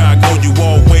matter where I go, you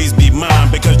always be mine.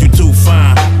 Because you too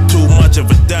fine, too much of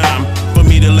a dime. For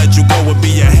me to let you go would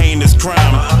be a heinous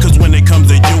crime. Cause when it comes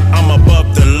to you, I'm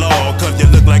above the law. Cause you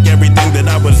look like everything that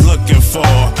I was looking for.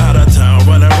 Out of town,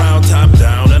 running around top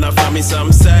down, and I found me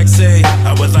something sexy.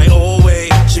 I was like, oh wait,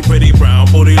 she pretty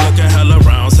brown, booty looking hella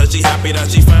round. Said she happy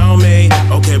that she found me.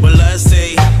 Okay, but let's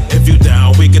see if you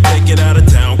down, we could take it out of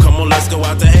town. Come on, let's go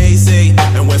out to AC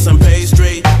and win some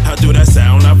pastry. How do that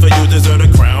sound? Not for you, deserve a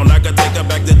crown. I could take her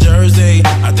back to Jersey.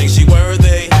 I think she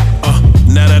worthy.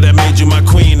 Now that I made you my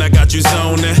queen, I got you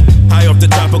zoning. High off the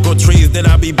tropical trees that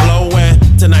I be blowing.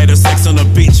 Tonight is sex on the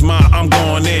beach, ma, I'm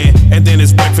going in. And then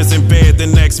it's breakfast in bed the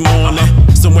next morning.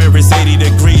 Somewhere it's 80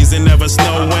 degrees and never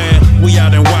snowing. We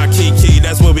out in Waikiki,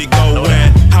 that's where we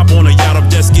going. Hop on a yacht of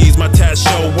jet skis, my tat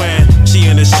showing. She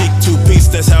in a chic two-piece,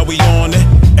 that's how we on it.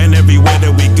 And everywhere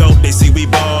that we go, they see we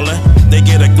ballin'. They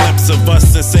get a glimpse of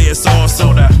us and say it's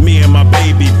awesome. Me and my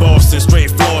baby Boston,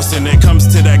 straight flossing. It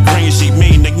comes to that green sheet,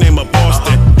 me nickname of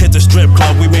Boston. Hit the strip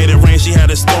club, we made it rain, she had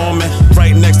it storming.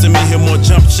 Right next to me, hit more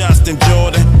jump shots than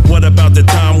Jordan. What about the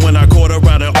time when I caught her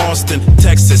out in Austin,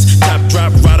 Texas? Top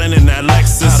drop, riding in that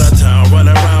Lexus. Out of town,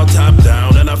 running around top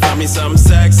down, and I found me something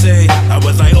sexy. I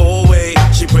was like, oh wait,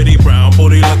 she pretty brown,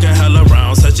 booty looking hella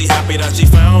round. Said she happy that she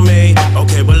found me.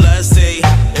 Okay, but let's see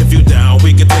if you down,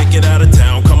 we could take it out of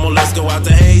town. Come on, let's go out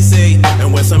to AC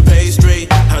and win some pastry.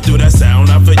 How do that sound?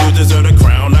 Not for you, deserve a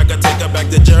crown. I could take her back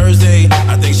to Jersey.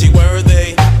 I think she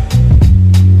worthy.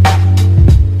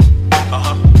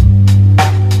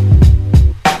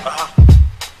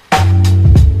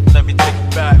 Let me take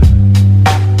it back.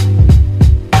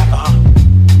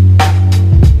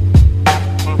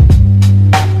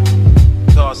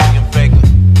 Darcy and Vega,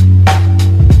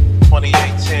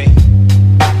 2018.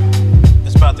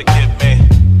 It's about to get me.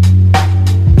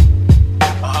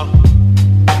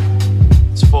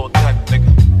 It's full tech, nigga.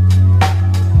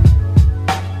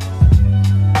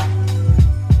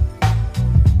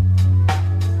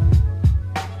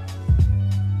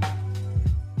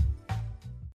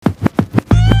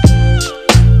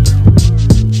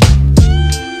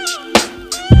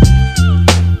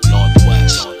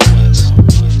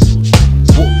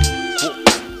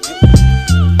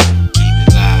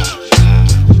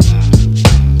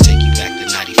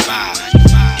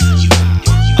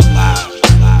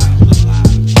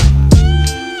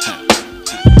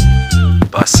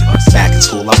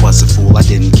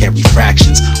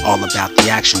 All about the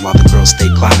action while the girls stay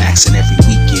climaxing every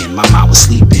weekend. My mind was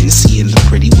sleeping, seeing the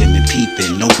pretty women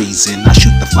peeping. No reason, I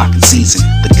shoot the flock in season.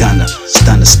 The gunner,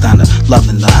 stunner,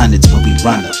 loving the hundreds when we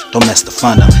run her. Don't mess the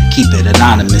fun up, keep it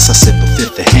anonymous. I sip a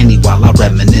fifth of Henny while I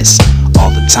reminisce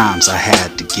all the times I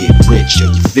had to get rich.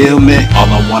 Yo, you feel me? All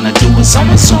I wanna do is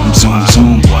I'ma zoom, zoom,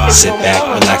 zoom. Sit back,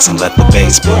 relax, and let the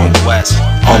bass boom.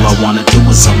 All I wanna do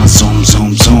is I'ma zoom,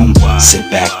 zoom, zoom. Sit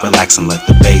back, relax, and let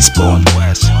the bass boom.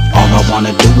 All I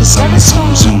wanna do is I'ma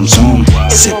zoom, zoom, zoom.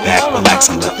 Sit back, relax,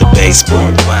 and let the bass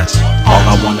boom. All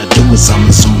I wanna do is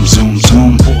I'ma zoom, zoom,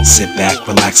 zoom. Sit back,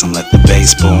 relax, and let the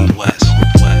bass boom.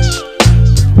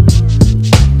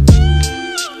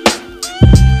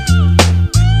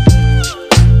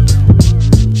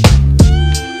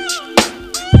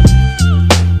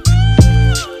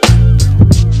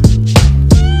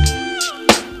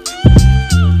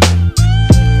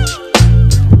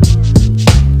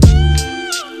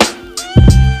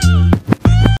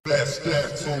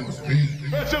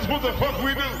 That's just what the fuck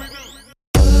we do.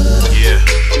 Yeah.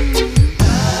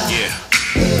 Yeah.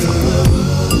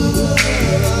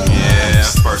 Yeah,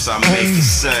 first I make you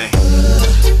say,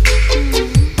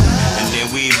 and then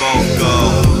we both go.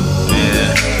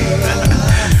 Yeah.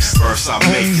 First I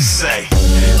make you say,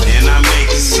 then I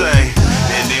make you say,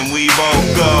 and then we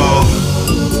both go.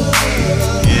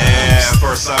 Yeah,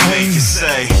 first I make you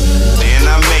say, then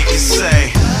I make you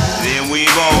say, then we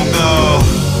both go.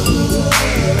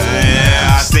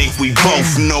 Yeah, I think we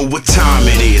both know what time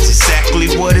it is, exactly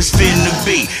what it's finna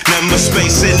be. Number,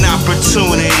 space, and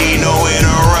opportunity, no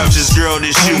interruptions, girl,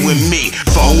 this you and me.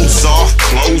 Phones off,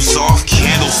 clothes off,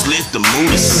 candles lit, the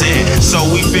mood is set. So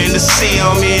we finna see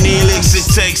how many licks it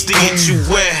takes to get you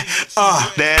wet.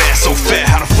 That ass so fat,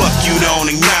 how the fuck you don't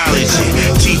acknowledge it?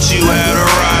 Teach you how to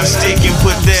ride stick and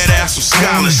put that ass on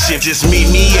scholarship. Just meet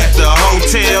me at the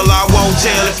hotel, I won't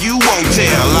tell if you won't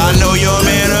tell. I know your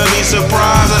man will be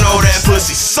surprised, I know that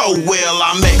pussy so well.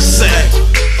 I make a say,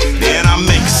 then I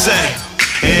make a say,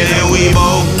 and then we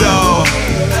both go.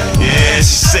 Yeah,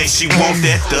 she say she want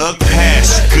that thug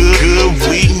pass, good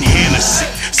weed and Hennessy.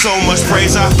 So much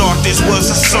praise, I thought this was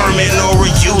a sermon or a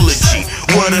eulogy.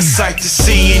 What a sight to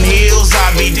see in heels,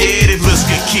 I'd be dead if looks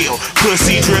could kill.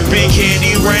 Pussy dripping,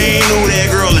 candy rain, ooh, that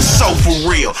girl is so for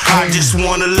real. I just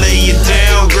wanna lay you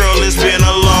down, girl, it's been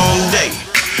a long day,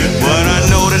 but I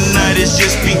know the night has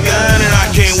just begun, and I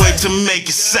can't wait to make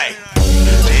it say.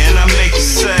 Then I make it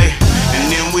say,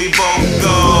 and then we both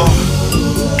go.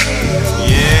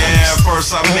 Yeah,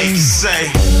 first I make it say,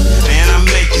 then I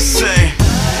make it say,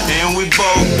 and we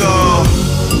both go.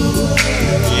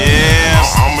 Yeah,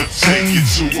 I'ma take you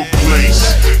to a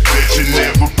place that you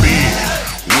never been.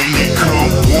 When you come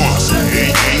once,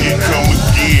 and you come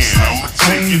again. I'ma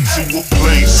take you to a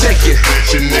place that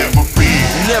you never been.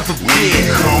 When you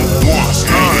come once,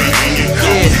 and you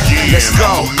come again. Let's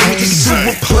go. Let me take you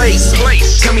to a place.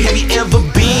 Tell me, have you ever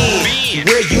been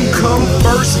where you come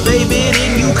first, baby,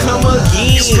 then you come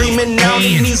again? Screaming out,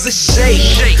 it needs a shake.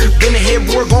 Then the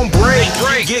headboard gon' break.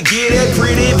 Get that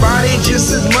pretty body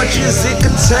just as much as it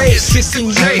could take.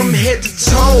 Kissing you from head to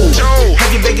toe.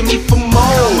 Have you begging me for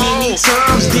more? Many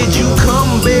times did you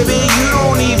come, baby? You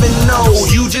don't even know.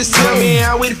 You just tell me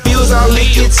how it feels. I'll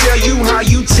lick it, tell you how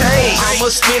you taste. I'ma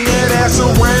spin that ass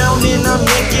around and I'm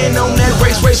yanking on that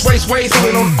race.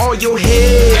 Pulling on all your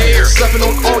hair, stuffing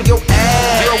on all your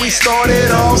ass. Girl, we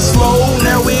started off slow,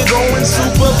 now we're going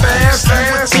super fast.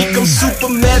 I think I'm super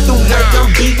mad the way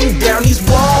I'm beating down these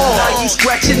walls. Now you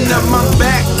scratching up my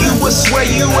back, you would swear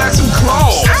you had some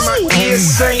claws. My ears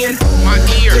saying,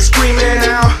 they're screaming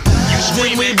out.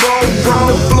 Then we both from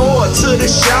the floor to the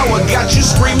shower, got you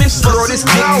screaming, girl, this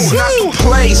dick's not the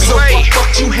place, so I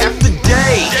fucked you half the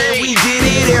day. And we did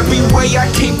it every way, I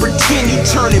can't pretend you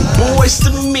turning boys to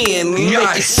men. Make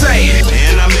it say it.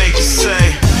 Then I make it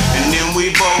say, and then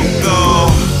we both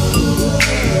go.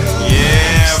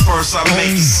 Yeah, first I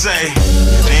make it say,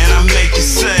 then I make it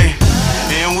say,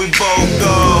 and we both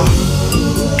go.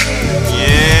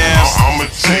 Yeah, I'ma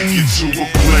take you to a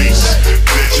place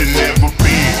that you never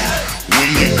been. When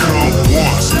you come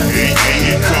once, and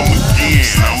you come again.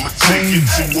 I'ma take you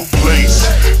to a place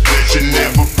that you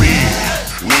never been.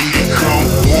 When you come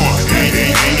once,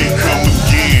 and you come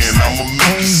again. I'ma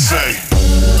make you say.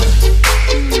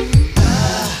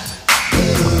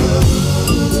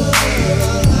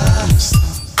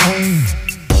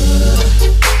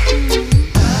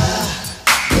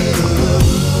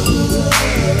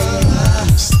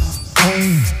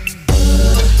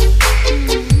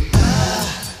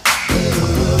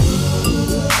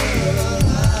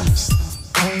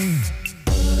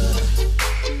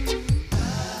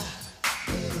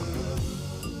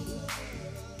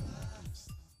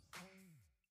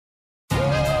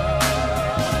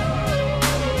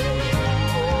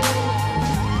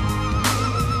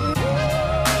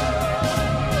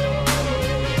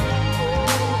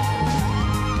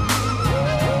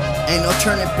 Ain't no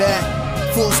turning back.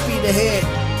 full speed ahead.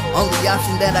 Only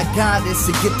option that I got is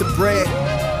to get the bread.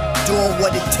 Doing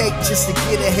what it takes just to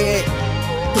get ahead.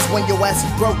 Cause when your ass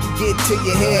is broke, you get to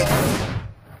your head.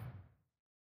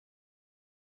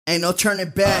 Ain't no turning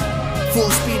back, full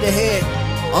speed ahead.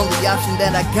 Only option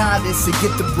that I got is to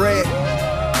get the bread.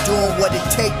 Doing what it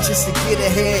takes just to get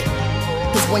ahead.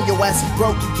 Cause when your ass is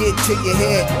broke, you get to your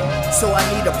head. So I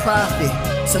need a profit,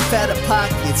 some fatter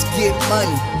pockets, get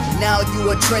money. Now you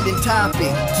a trending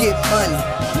topic, get money.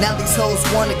 Now these hoes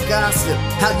wanna gossip.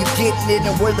 How you getting it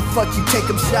and where the fuck you take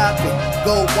them shopping?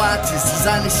 Gold watches,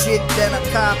 designer shit that I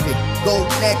copy. Gold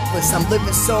necklace, I'm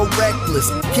living so reckless.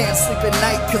 Can't sleep at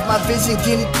night cause my vision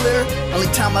getting clear.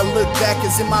 Only time I look back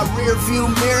is in my rear view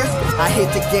mirror. I hit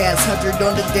the gas, 100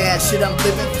 on the dash. Shit, I'm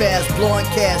living fast, blowing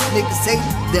cash. Niggas hate,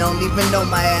 they don't even know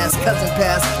my ass. Cousin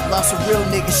passed, lost a real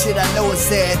nigga, shit I know it's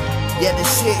sad. Yeah,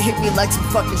 this shit hit me like some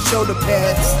fucking shoulder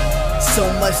pads. So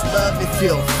much love, it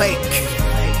feel fake.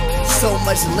 So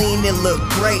much lean, it look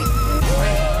great.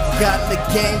 Got in the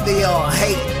game, they all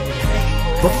hate.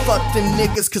 But fuck them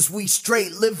niggas, cause we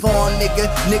straight. Live on, nigga,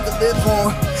 nigga live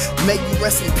on. May you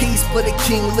rest in peace, but a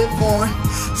king live on.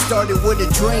 Started with a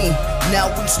dream, now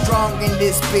we strong in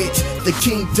this bitch. The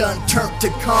king done turned to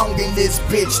Kong in this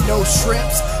bitch. No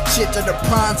shrimps, shit to the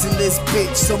prawns in this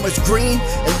bitch. So much green,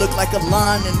 it look like a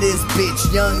line in this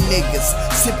bitch. Young niggas,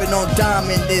 sipping on dime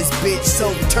in this bitch.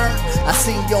 So turn, I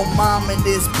seen your mom in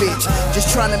this bitch.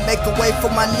 Just trying to make a way for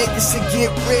my niggas to get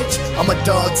rich. I'm a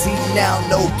dog's eating now,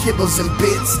 no kibbles and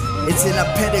bits. It's in a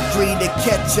pedigree to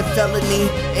catch a felony.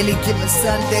 Any given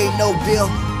Sunday, no Bill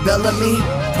Bellamy.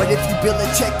 But if you bill a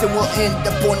check, then we'll end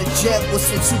up on a jet with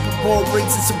some Super Bowl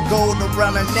rings and some gold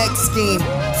around our neck scheme.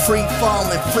 Free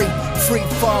falling, free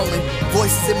falling.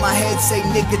 Voices in my head say,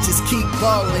 nigga, just keep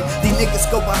ballin'. These niggas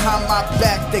go behind my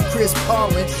back, they Chris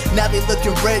Paulin'. Now they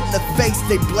looking red in the face,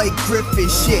 they Blake Griffin.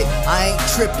 Shit, I ain't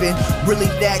trippin',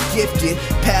 really that gifted.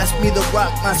 Pass me the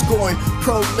rock, my scoring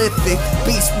prolific.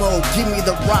 Beast mode, give me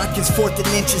the rock, it's 4th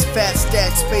and inches. Fat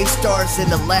stack, space stars,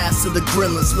 and the last of the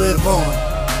gremlins live on.